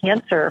in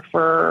Cancer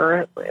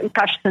for,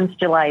 since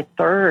July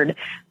 3rd.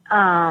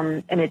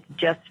 And it's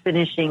just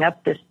finishing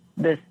up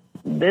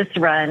this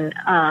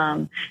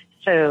run.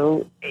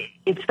 So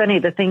it's funny,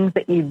 the things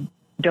that you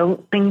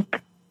don't think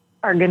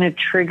are going to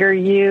trigger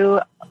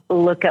you,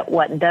 look at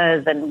what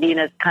does, and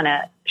Venus kind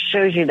of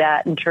shows you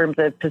that in terms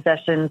of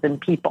possessions and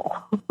people.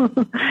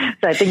 So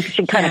I think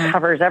she kind of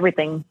covers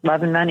everything,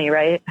 love and money,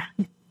 right?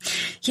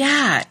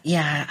 Yeah.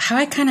 How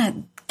I kind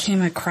of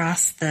came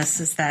across this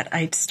is that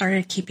I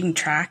started keeping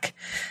track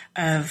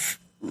of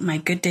my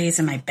good days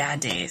and my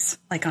bad days,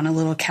 like on a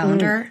little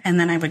calendar. And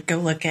then I would go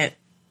look at,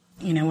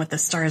 what the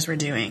stars were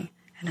doing.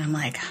 And I'm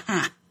like,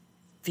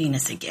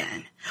 Venus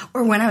again.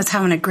 Or when I was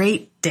having a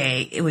great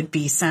day, it would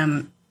be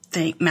some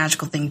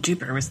magical thing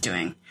Jupiter was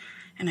doing.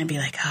 And I'd be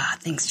like,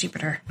 thanks,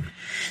 Jupiter.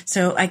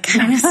 So I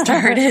kind of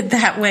started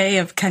that way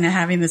of kind of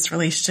having this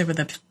relationship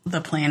with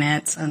the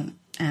planets. And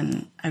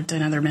I've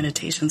done other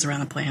meditations around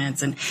the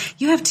planets. And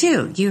you have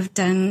too. You've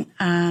done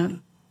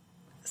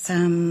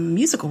some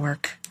musical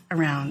work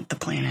around the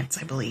planets,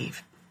 I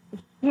believe.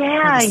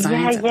 Yeah.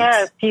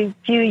 A few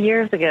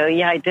years ago.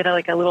 Yeah, I did a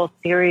little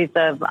series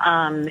of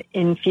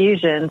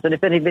infusions. And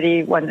if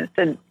anybody wants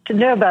to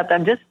know about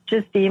them, just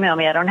email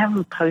me. I don't have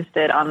them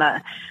posted on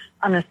the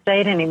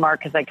site anymore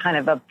because I kind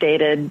of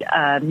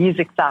updated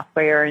music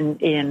software.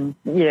 And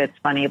it's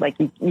funny, like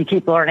you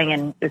keep learning,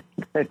 and it's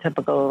so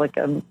typical, like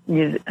a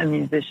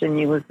musician.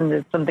 You listen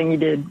to something you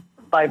did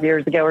 5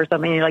 years ago or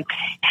something, and you're like,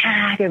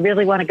 I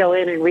really want to go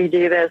in and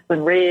redo this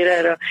and read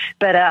it.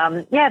 But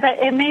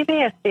it may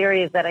be a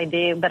series that I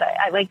do, but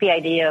I like the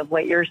idea of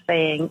what you're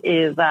saying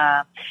is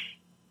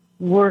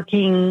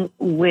working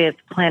with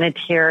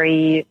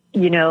planetary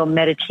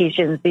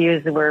meditations.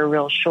 These were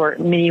real short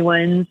mini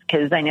ones,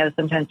 because I know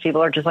sometimes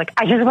people are just like,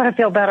 I just want to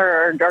feel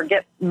better or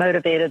get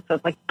motivated. So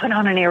it's like, put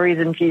on an Aries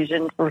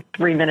infusion for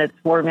 3 minutes,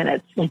 4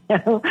 minutes, and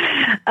stuff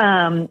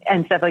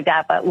like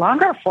that. But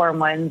longer form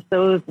ones,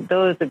 those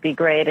would be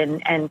great.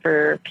 And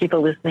for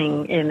people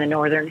listening in the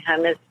Northern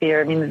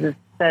Hemisphere, I mean, this is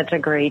such a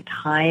great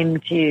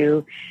time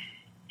to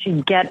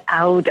get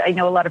out. I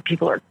know a lot of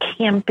people are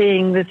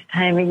camping this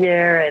time of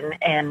year,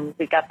 and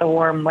we got the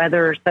warm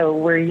weather, so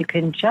where you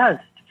can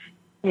just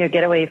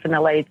get away from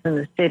the lights in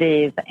the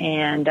cities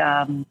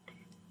and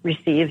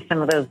receive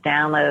some of those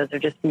downloads, or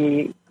just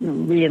be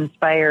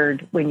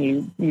re-inspired when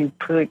you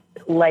put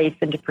life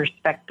into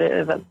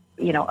perspective of,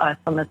 us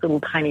on this little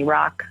tiny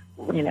rock,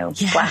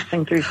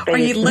 blasting through space. Or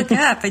you look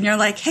up and you're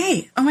like,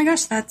 hey, oh my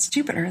gosh, that's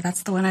Jupiter.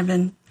 That's the one I've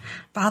been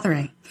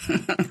bothering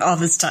all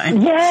this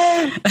time.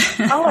 Yes.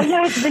 Oh,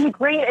 yeah, it's been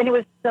great. And it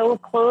was so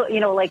close,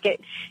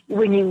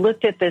 when you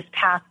looked at this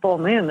past full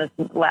moon, this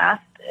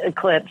last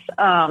eclipse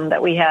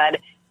that we had,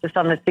 just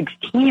on the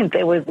 16th,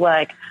 it was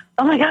like,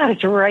 oh my God,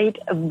 it's right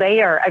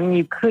there. I mean,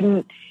 you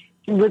couldn't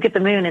look at the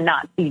moon and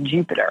not see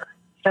Jupiter.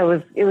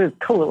 So it was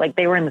cool. Like,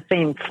 they were in the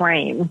same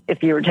frame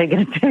if you were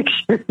taking a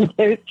picture.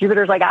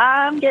 Jupiter's like,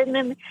 I'm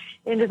getting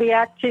into the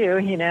act too,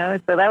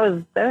 So that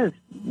was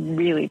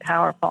really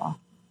powerful.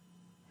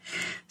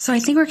 So I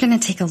think we're going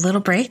to take a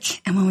little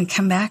break. And when we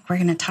come back, we're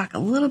going to talk a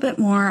little bit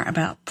more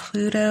about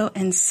Pluto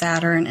and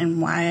Saturn and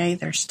why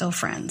they're still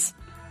friends.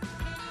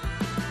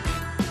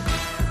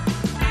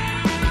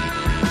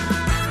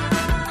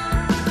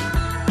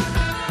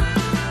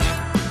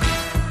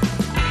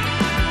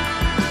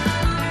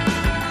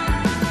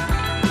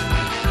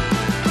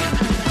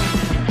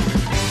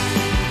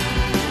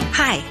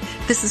 Hi,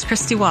 this is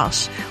Christy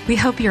Walsh. We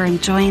hope you're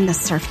enjoying the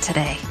surf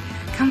today.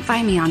 Come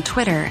find me on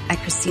Twitter at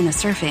Christina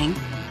Surfing,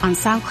 on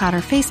SoundCloud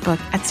or Facebook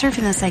at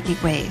Surfing the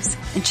Psychic Waves,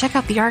 and check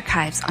out the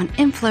archives on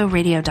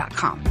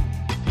inflowradio.com.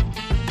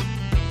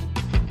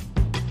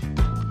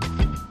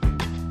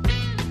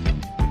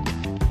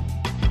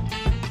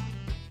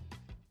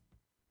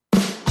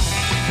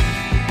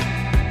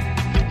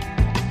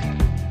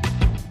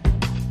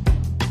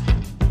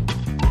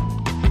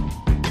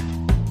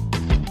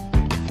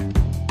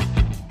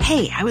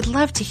 Hey, I would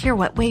love to hear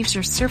what waves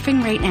you're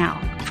surfing right now.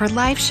 For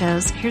live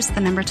shows, here's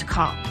the number to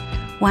call.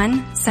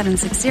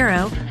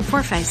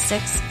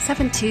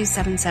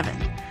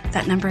 1-760-456-7277.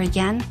 That number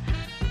again,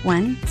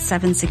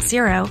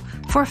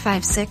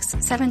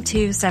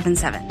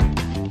 1-760-456-7277.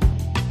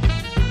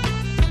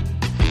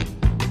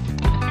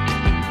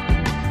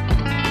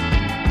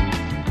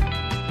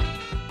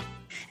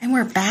 And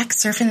we're back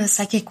surfing the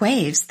psychic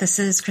waves. This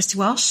is Christy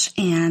Walsh,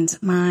 and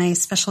my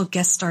special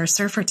guest star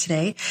surfer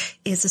today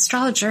is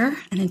astrologer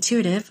and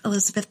intuitive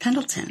Elizabeth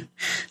Pendleton.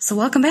 So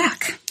welcome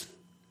back.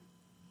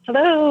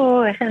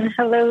 Hello, and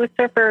hello,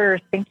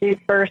 surfers. Thank you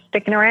for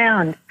sticking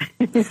around.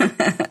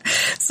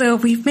 So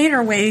we've made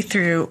our way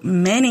through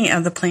many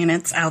of the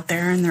planets out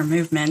there and their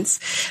movements,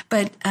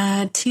 but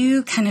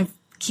two kind of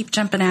keep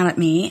jumping out at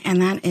me,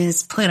 and that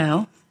is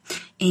Pluto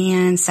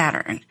and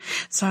Saturn.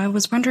 So I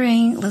was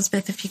wondering,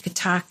 Elizabeth, if you could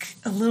talk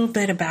a little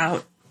bit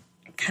about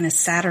kind of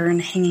Saturn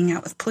hanging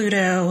out with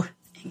Pluto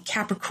and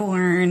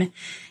Capricorn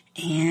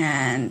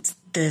and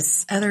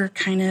this other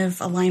kind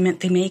of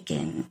alignment they make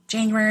in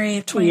January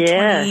of 2020.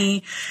 Yeah.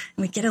 And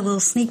we get a little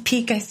sneak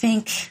peek, I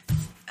think,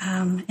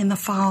 in the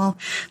fall.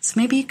 So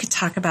maybe you could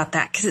talk about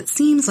that, because it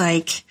seems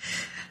like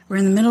we're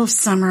in the middle of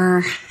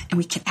summer and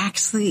we can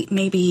actually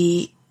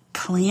maybe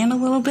plan a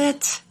little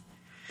bit,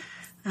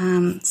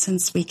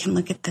 since we can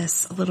look at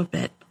this a little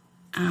bit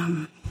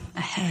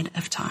ahead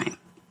of time.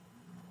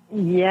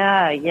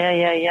 Yeah.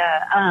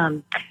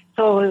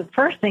 So the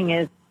first thing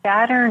is,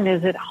 Saturn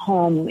is at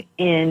home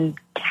in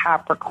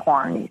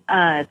Capricorn.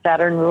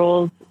 Saturn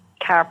rules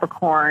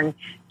Capricorn,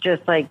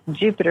 just like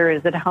Jupiter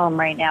is at home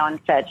right now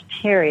in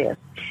Sagittarius.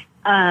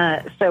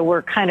 So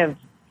we're kind of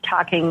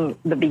talking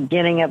the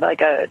beginning of like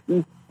a,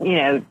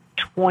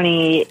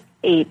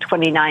 28,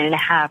 29 and a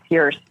half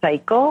year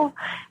cycle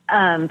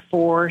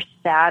for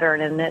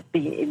Saturn, and at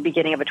the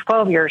beginning of a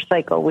 12-year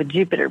cycle with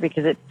Jupiter,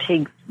 because it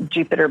takes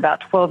Jupiter about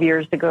 12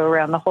 years to go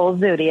around the whole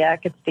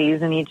zodiac. It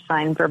stays in each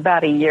sign for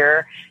about a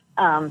year.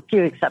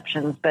 Few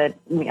exceptions, but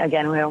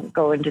again, we don't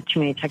go into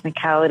too many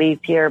technicalities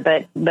here.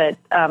 But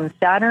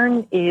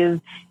Saturn is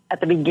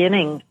at the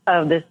beginning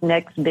of this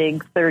next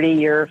big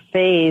 30-year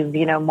phase,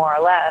 more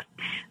or less.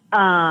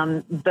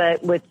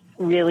 But what's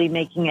really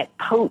making it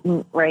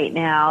potent right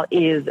now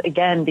is,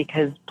 again,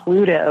 because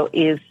Pluto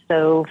is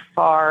so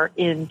far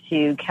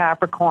into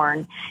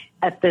Capricorn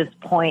at this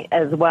point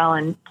as well.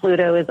 And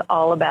Pluto is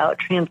all about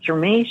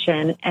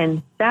transformation,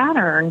 and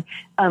Saturn,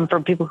 for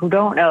people who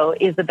don't know,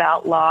 is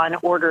about law and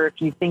order.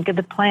 If you think of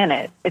the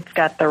planet, it's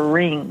got the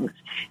rings.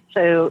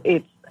 So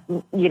it's,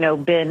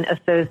 been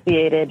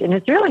associated, and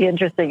it's really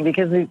interesting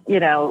because,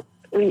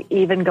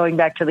 even going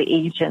back to the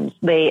ancients,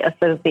 they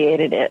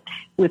associated it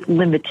with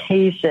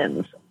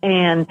limitations.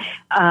 And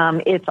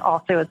it's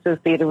also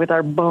associated with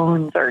our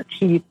bones, our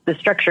teeth, the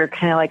structure,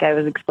 kind of like I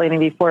was explaining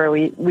before.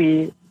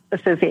 We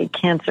associate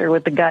cancer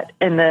with the gut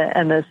and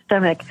the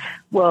stomach.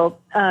 Well,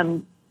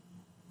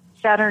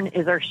 Saturn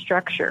is our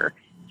structure.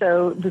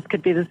 So this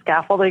could be the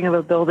scaffolding of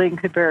a building,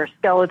 could be our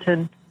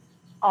skeleton,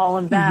 all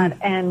of that.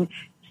 Mm-hmm. And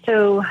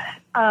so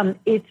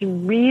it's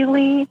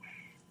really,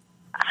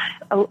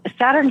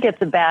 Saturn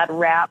gets a bad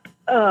rap.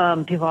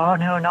 People, oh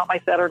no, not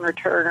my Saturn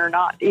return or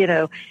not,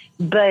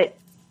 but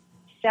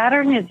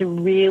Saturn is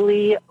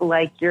really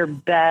like your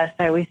best,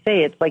 I always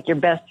say it's like your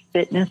best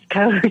fitness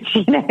coach.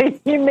 You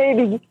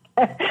maybe,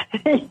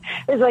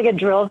 it's like a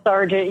drill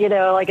sergeant,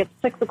 like at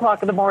 6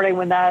 o'clock in the morning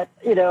when that,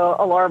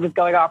 alarm is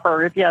going off,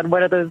 or if you had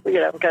one of those,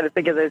 kind of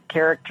think of those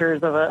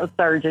characters of a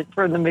sergeant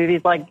from the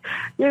movies, like,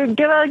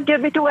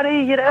 give me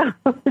 20,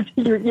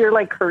 you're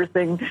like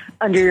cursing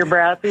under your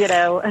breath,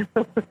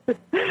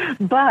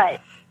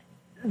 But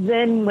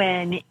then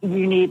when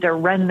you need to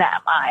run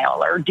that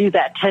mile or do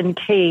that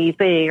 10K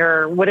thing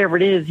or whatever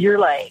it is, you're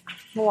like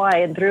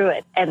flying through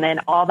it. And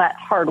then all that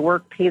hard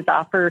work pays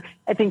off. Or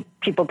I think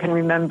people can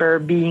remember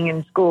being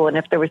in school, and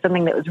if there was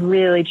something that was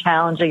really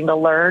challenging to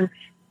learn,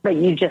 but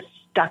you just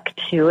stuck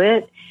to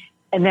it.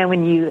 And then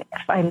when you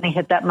finally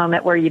hit that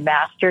moment where you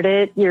mastered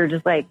it, you're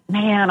just like,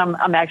 man,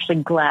 I'm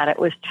actually glad it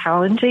was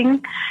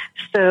challenging.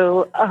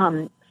 So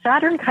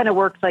Saturn kind of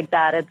works like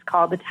that. It's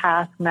called the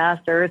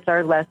taskmaster. It's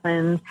our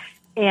lessons.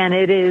 And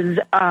it is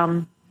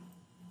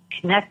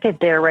connected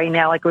there right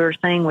now, like we were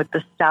saying, with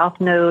the South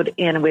Node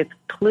and with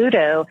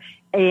Pluto.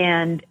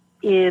 And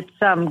it's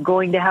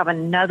going to have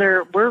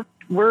another, we're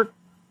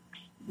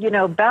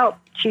about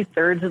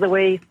 2/3 of the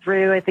way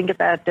through. I think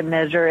if I have to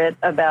measure it,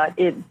 about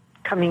it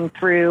coming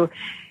through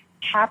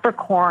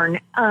Capricorn.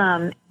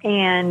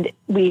 And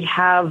we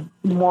have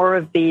more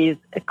of these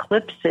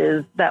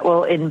eclipses that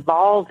will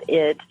involve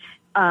it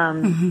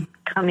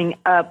coming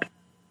up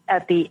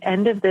at the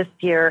end of this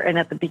year and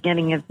at the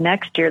beginning of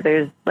next year.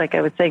 There's, like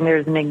I was saying,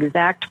 there's an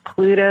exact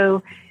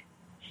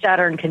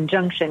Pluto-Saturn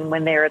conjunction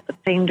when they're at the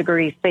same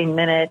degree, same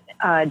minute,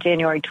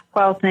 January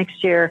 12th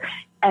next year.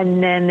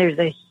 And then there's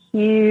a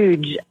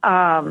huge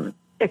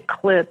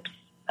eclipse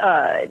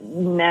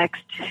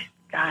next,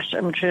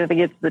 I'm sure I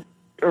think it's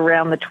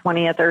around the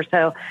 20th or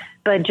so,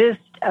 but just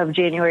of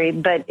January.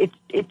 But it's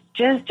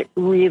just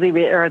really,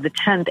 or the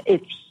 10th,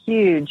 it's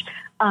huge.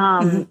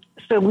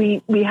 So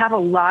we have a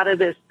lot of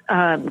this,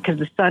 because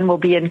the sun will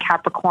be in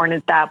Capricorn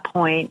at that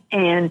point.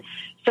 And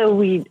so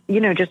we,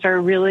 just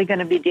are really going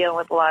to be dealing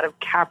with a lot of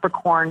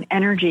Capricorn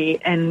energy.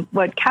 And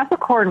what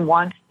Capricorn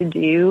wants to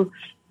do,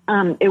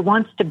 it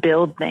wants to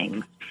build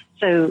things.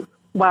 So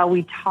while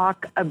we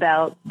talk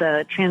about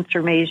the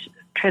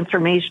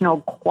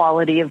transformational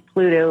quality of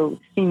Pluto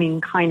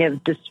seeming kind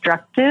of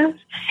destructive,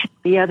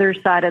 the other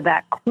side of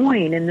that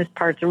coin, and this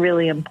part's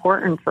really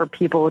important for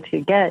people to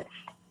get,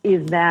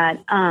 is that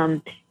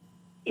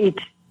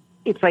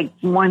it's like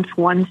once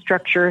one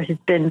structure has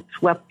been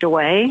swept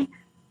away,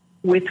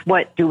 with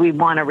what do we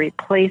want to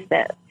replace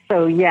it?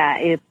 So yeah,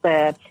 it's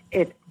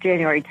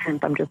January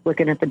 10th. I'm just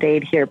looking at the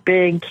date here.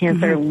 Big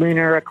Cancer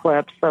lunar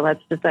eclipse. So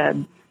that's just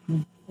a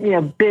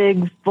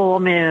big full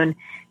moon.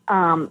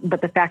 But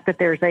the fact that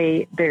there's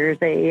a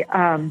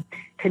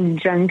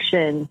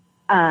conjunction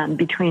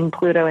between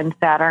Pluto and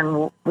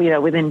Saturn,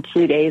 within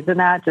 2 days of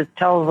that, just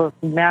tells us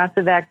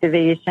massive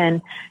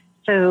activation.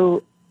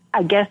 So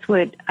I guess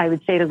what I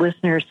would say to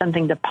listeners,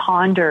 something to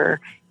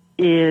ponder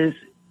is,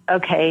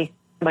 okay,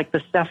 like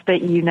the stuff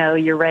that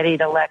you're ready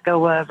to let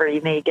go of, or you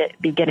may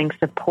be getting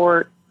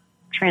support,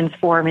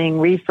 transforming,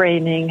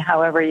 reframing,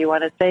 however you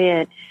want to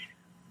say it,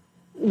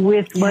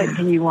 with what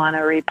do you want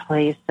to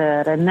replace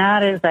it? And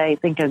that is, I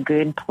think, a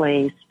good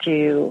place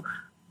to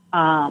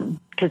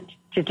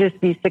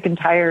just be sick and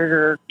tired,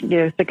 or,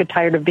 sick and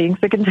tired of being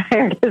sick and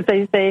tired, as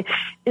they say,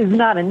 is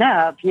not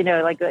enough,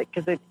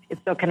 because it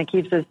still kind of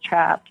keeps us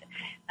trapped.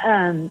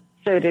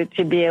 So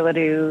to be able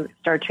to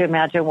start to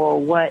imagine, well,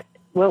 what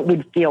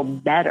would feel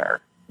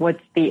better?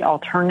 What's the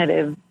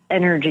alternative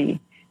energy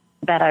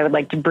that I would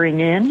like to bring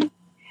in?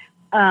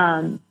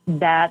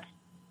 That's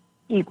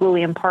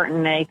equally important.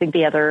 And I think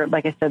the other,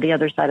 like I said, the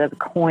other side of the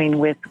coin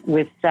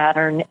with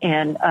Saturn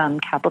and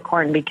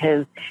Capricorn,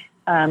 because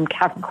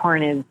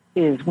Capricorn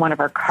is one of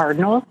our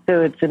cardinals.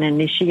 So it's an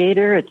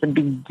initiator. It's a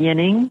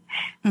beginning.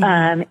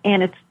 And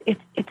it's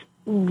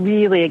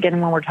really, again,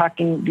 when we're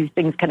talking, these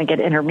things kind of get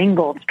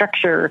intermingled: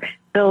 structure,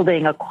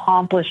 building,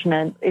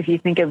 accomplishment. If you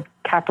think of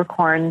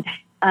Capricorn,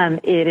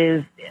 it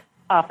is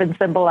often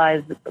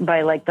symbolized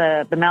by like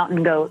the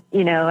mountain goat,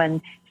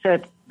 and so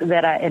it's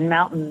that in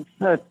mountains.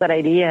 So it's that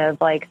idea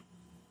of like,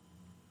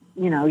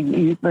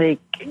 you like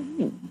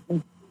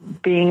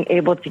being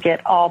able to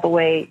get all the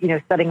way,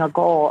 setting a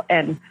goal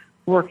and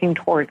working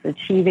towards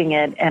achieving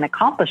it and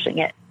accomplishing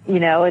it.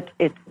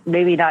 It's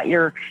maybe not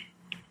your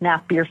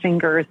snap your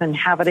fingers and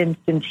have it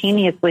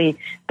instantaneously,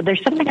 but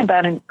there's something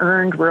about an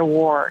earned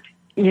reward.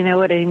 You know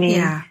what I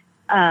mean? Yeah.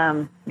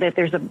 That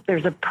there's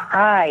a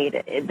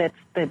pride that's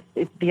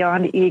it's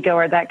beyond ego,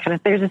 or that kind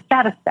of, there's a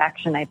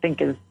satisfaction, I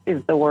think is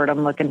the word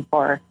I'm looking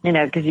for,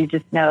 because you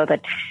just know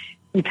that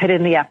you put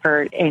in the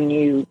effort and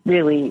you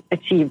really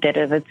achieved it,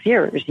 and it's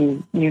yours.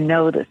 You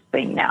know this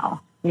thing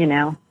now,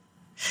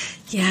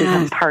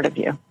 become part of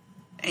you.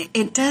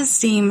 It does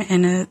seem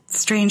in a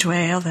strange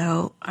way,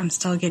 although I'm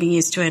still getting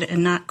used to it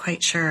and not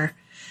quite sure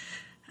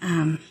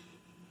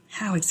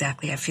how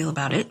exactly I feel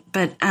about it.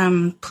 But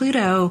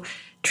Pluto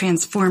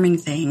transforming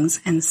things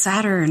and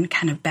Saturn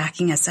kind of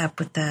backing us up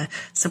with the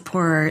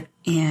support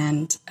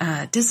and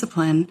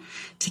discipline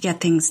to get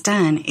things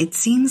done. It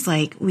seems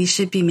like we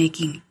should be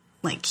making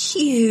like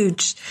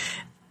huge,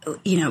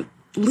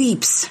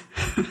 leaps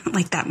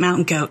like that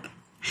mountain goat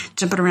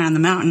jumping around the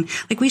mountain.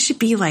 Like we should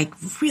be like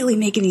really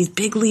making these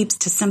big leaps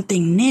to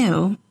something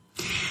new.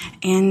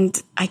 And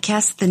I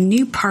guess the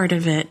new part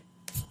of it,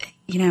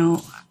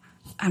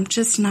 I'm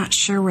just not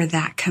sure where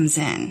that comes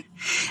in.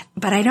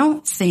 But I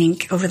don't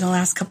think over the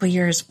last couple of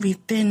years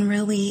we've been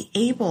really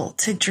able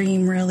to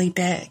dream really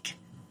big.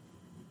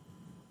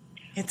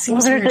 It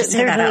seems weird to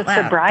say that out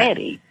loud.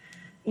 Sobriety.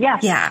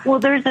 Yeah. Well,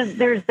 there's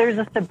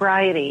a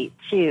sobriety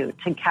to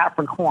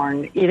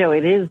Capricorn.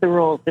 It is the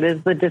rules. It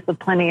is the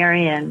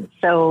disciplinarian.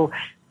 So,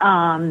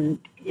 and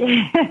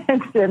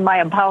my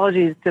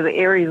apologies to the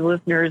Aries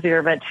listeners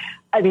here, but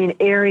I mean,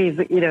 Aries,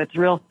 it's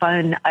real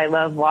fun. I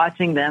love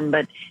watching them,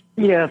 but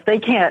if they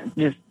can't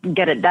just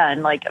get it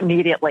done like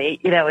immediately,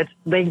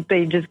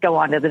 they just go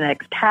on to the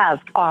next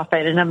task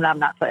often. And I'm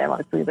not saying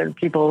obviously there are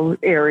people,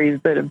 Aries,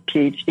 that have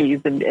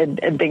PhDs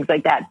and things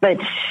like that, but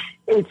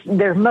it's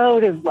their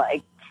mode is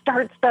like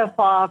start stuff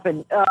off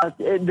and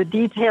the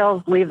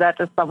details, leave that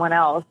to someone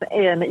else.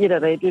 And,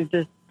 they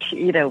just,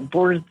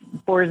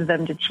 bores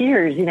them to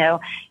tears,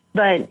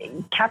 but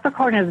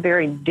Capricorn is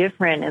very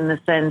different in the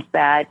sense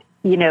that,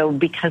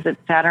 because it's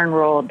Saturn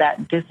ruled,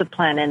 that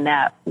discipline and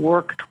that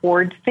work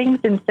towards things.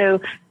 And so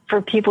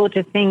for people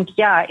to think,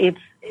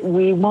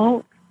 we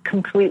won't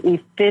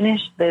completely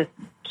finish this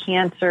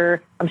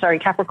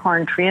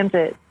Capricorn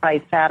transit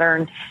by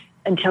Saturn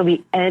until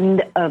the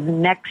end of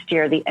next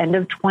year, the end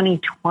of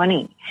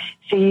 2020.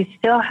 So you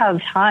still have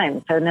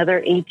time. So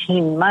another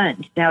 18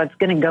 months. Now it's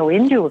going to go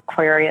into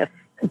Aquarius,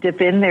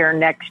 dip in there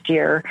next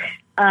year.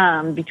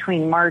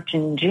 Between March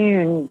and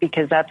June,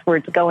 because that's where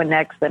it's going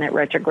next. Then it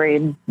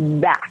retrogrades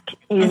back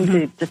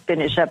into to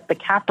finish up the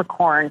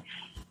Capricorn.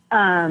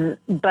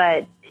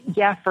 But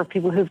for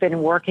people who've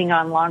been working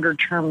on longer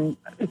term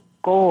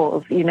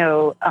goals,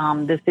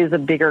 this is a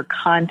bigger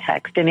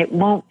context, and it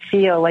won't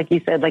feel like you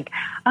said, like,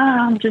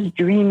 I'm just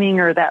dreaming,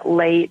 or that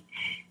late,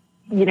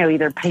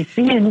 either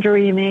Piscean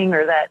dreaming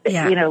or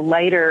that,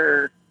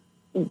 lighter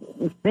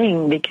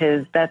thing,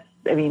 because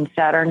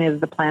Saturn is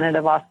the planet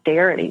of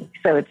austerity.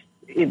 So it's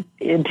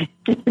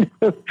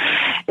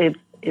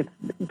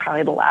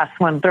probably the last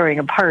one throwing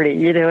a party.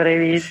 You know what I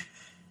mean?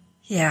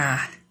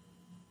 Yeah.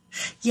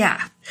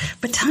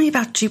 But tell me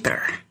about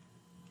Jupiter.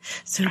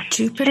 So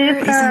Jupiter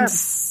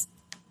is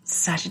in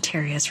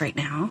Sagittarius right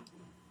now.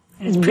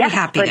 And it's pretty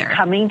happy there.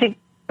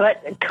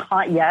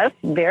 Yes,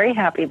 very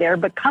happy there.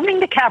 But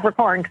coming to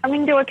Capricorn,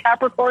 coming to a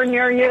Capricorn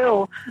near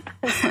you.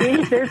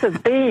 See, there's a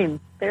theme.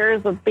 There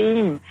is a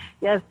theme.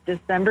 Yes,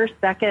 December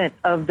 2nd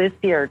of this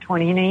year,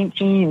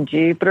 2019,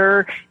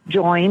 Jupiter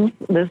joins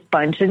this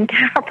bunch in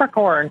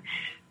Capricorn.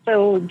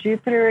 So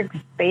Jupiter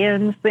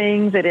expands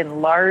things, it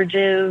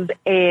enlarges,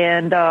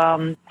 and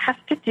has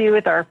to do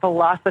with our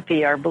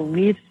philosophy, our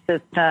belief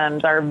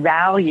systems, our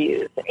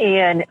values.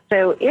 And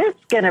so it's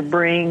going to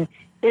bring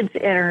its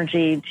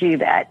energy to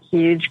that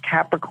huge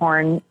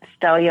Capricorn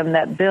stellium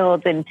that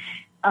builds. And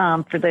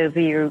for those of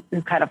you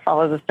who kind of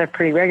follow this stuff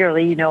pretty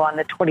regularly, on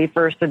the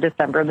 21st of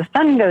December, the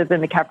sun goes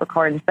into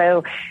Capricorn.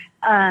 So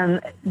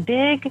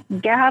big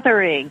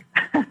gathering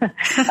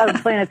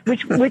of planets,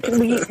 which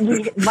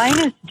we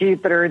minus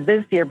Jupiter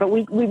this year, but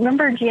we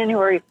remember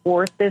January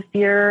 4th this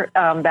year,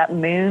 that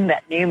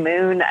new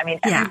moon. I mean,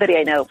 everybody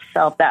I know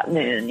felt that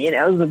moon,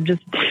 it's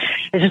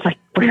just like,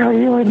 where are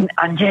you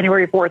on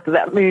January 4th of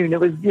that moon? It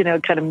was,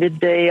 kind of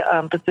midday,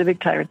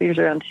 Pacific time. I think it was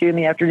around 2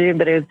 p.m.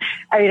 But it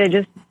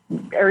was,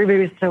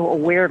 everybody was so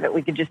aware of it.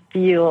 We could just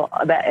feel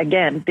that,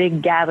 again,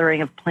 big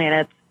gathering of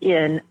planets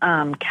in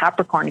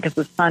Capricorn, because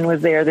the sun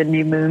was there, the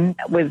new moon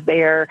was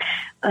there,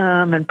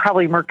 and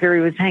probably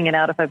Mercury was hanging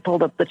out if I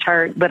pulled up the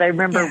chart. But I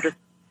remember this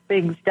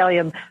big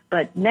stellium.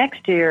 But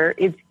next year,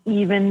 it's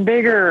even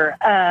bigger.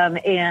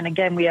 And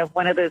again, we have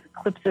one of those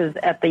eclipses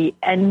at the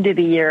end of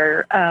the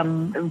year.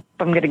 I'm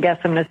going to guess,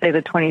 I'm going to say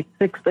the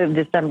 26th of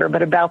December,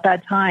 but about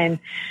that time.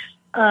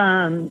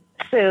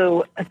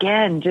 So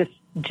again, just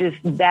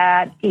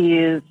that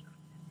is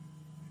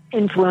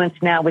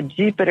influenced now with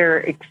Jupiter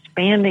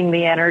expanding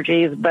the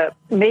energies, but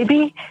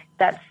maybe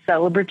that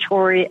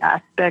celebratory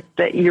aspect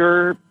that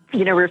you're,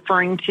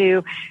 referring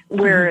to,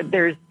 where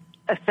there's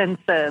a sense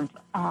of,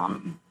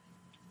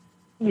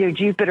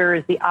 Jupiter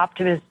is the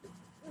optimist,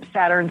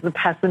 Saturn's the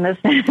pessimist,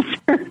 and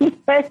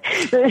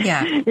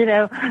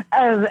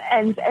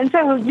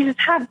so you just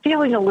have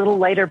feeling a little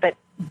lighter, but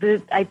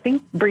I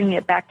think bringing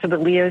it back to the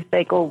Leo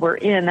cycle we're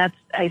in,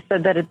 I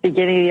said that at the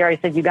beginning of the year, I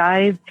said, you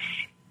guys,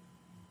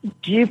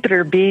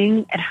 Jupiter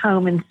being at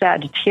home in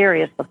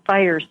Sagittarius, the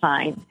fire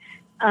sign,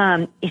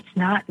 it's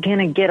not going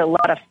to get a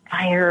lot of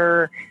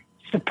fire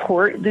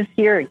support this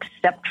year,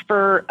 except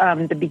for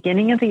the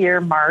beginning of the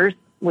year. Mars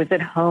was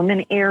at home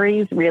in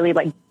Aries, really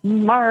like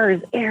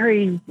Mars,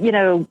 Aries,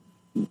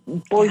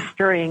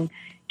 boistering,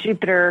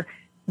 Jupiter.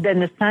 Then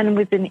the sun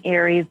was in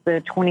Aries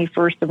the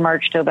 21st of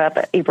March to about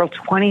the April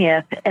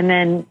 20th. And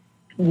then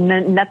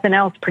nothing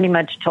else pretty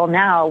much till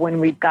now when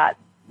we've got,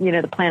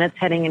 the planets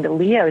heading into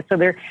Leo. So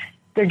there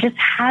just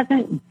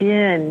hasn't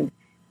been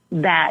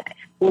that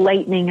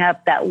lightening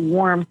up, that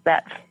warmth,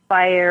 that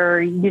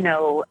fire,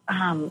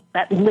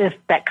 that lift,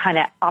 that kind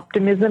of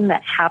optimism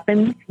that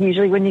happens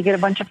usually when you get a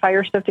bunch of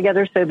fire stuff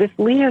together. So this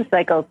Leo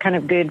cycle is kind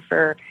of good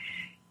for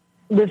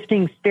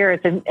lifting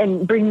spirits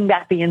and bringing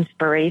back the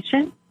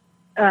inspiration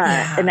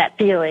and that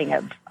feeling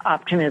of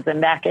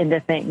optimism back into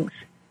things.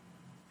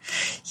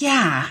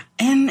 Yeah.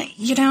 And,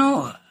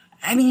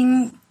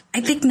 I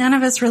think none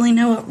of us really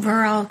know what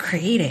we're all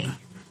creating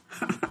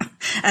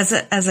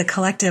as a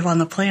collective on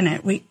the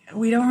planet. We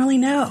don't really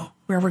know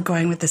where we're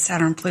going with the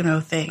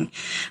Saturn-Pluto thing.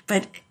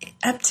 But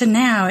up to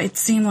now, it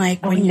seemed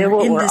like when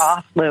you're in this...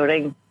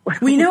 offloading.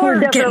 We know what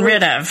we're getting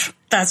rid of.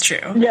 That's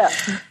true. Yeah.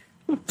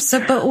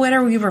 So, but what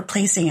are we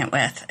replacing it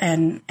with?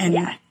 And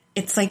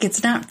it's like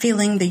it's not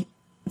feeling the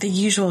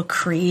usual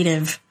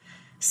creative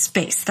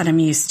space that I'm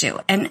used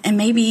to. And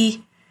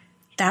maybe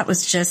that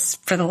was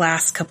just for the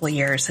last couple of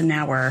years, and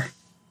now we're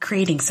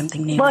creating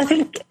something new. Well, I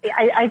think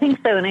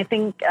so. And I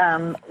think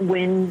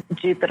when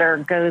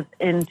Jupiter goes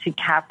into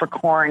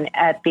Capricorn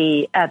at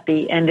the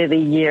end of the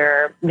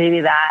year,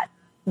 maybe that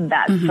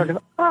sort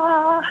of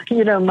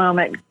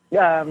moment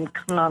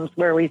comes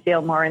where we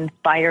feel more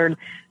inspired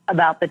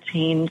about the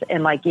change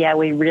and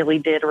we really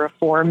did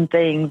reform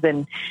things,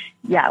 and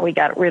we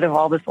got rid of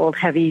all this old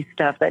heavy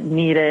stuff that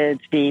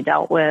needed to be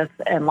dealt with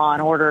and law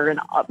and order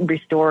and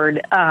restored.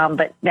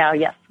 But now,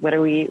 yes, what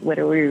are we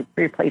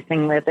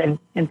replacing with and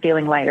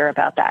feeling lighter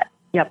about that?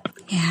 Yep.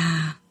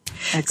 Yeah.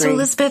 Agreed. So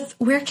Elizabeth,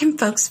 where can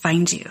folks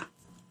find you?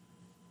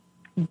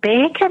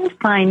 They can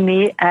find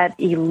me at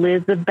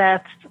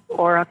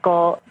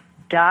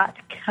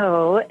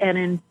elizabethsoracle.co. And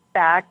in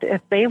fact,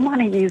 if they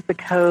want to use the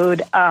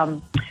code,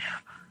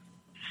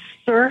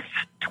 Surf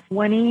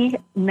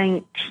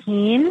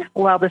 2019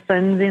 while the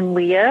sun's in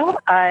Leo,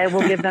 I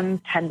will give them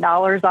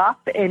 $10 off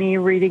any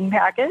reading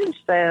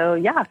package.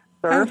 So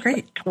Surf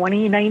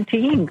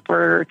 2019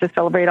 to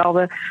celebrate all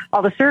the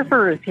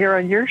surfers here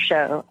on your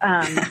show.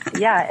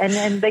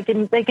 And they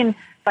can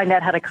find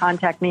out how to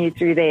contact me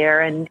through there,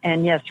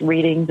 and yes,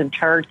 readings and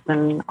charts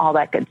and all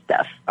that good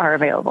stuff are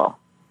available.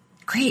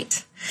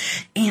 Great.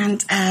 And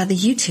the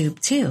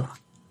YouTube too.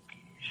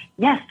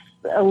 Yes.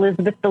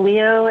 Elizabeth the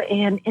Leo,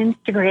 and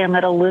Instagram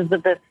at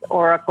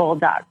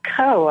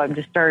elizabethoracle.co. I've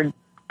just started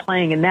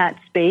playing in that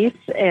space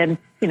and,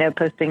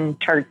 posting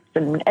charts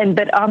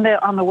but on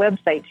the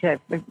website too, I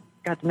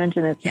forgot to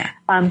mention this. Yeah.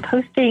 I'm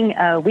posting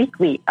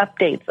weekly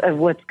updates of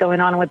what's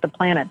going on with the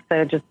planet.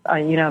 So just,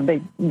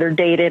 they're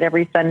dated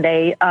every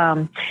Sunday.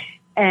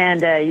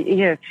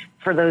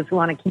 For those who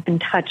want to keep in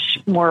touch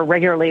more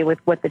regularly with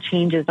what the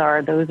changes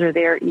are, those are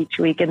there each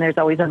week. And there's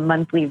always a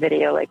monthly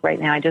video. Like right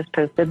now, I just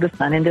posted the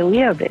Sun into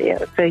Leo video.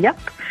 So,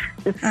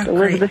 it's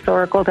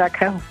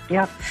elizabethoracle.co.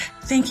 Yep.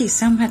 Thank you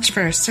so much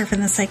for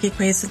surfing the psychic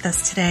waves with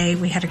us today.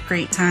 We had a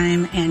great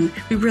time, and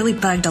we really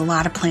bugged a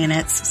lot of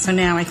planets. So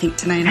now I think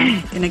tonight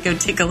I'm going to go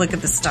take a look at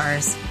the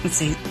stars and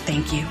say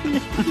thank you.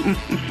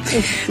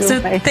 So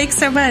thanks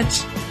so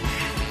much.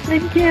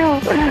 Thank you. All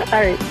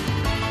right.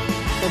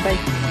 Bye-bye.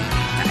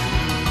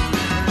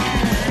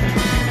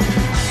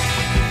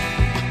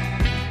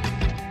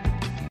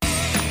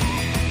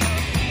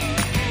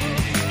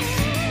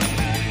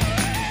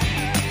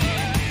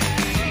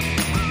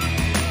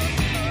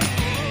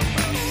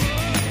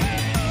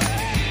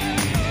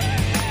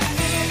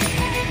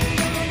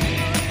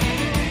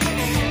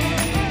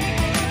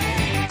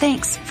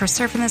 Thanks for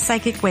surfing the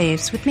psychic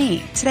waves with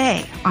me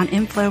today on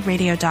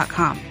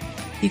inflowradio.com.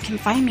 You can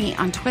find me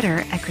on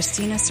Twitter at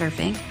Christina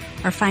Surfing,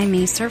 or find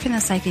me surfing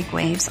the psychic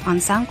waves on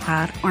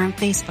SoundCloud or on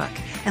Facebook,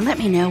 and let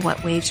me know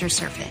what waves you're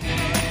surfing.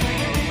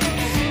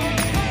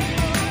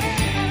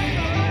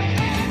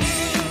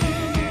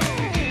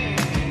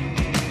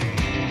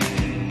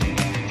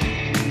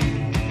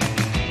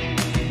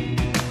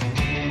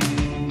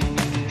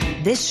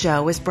 This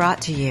show is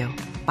brought to you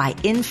by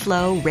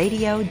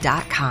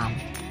inflowradio.com,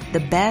 the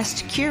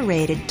best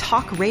curated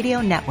talk radio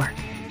network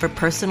for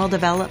personal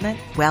development,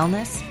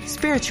 wellness,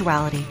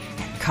 spirituality,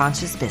 and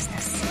conscious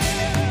business.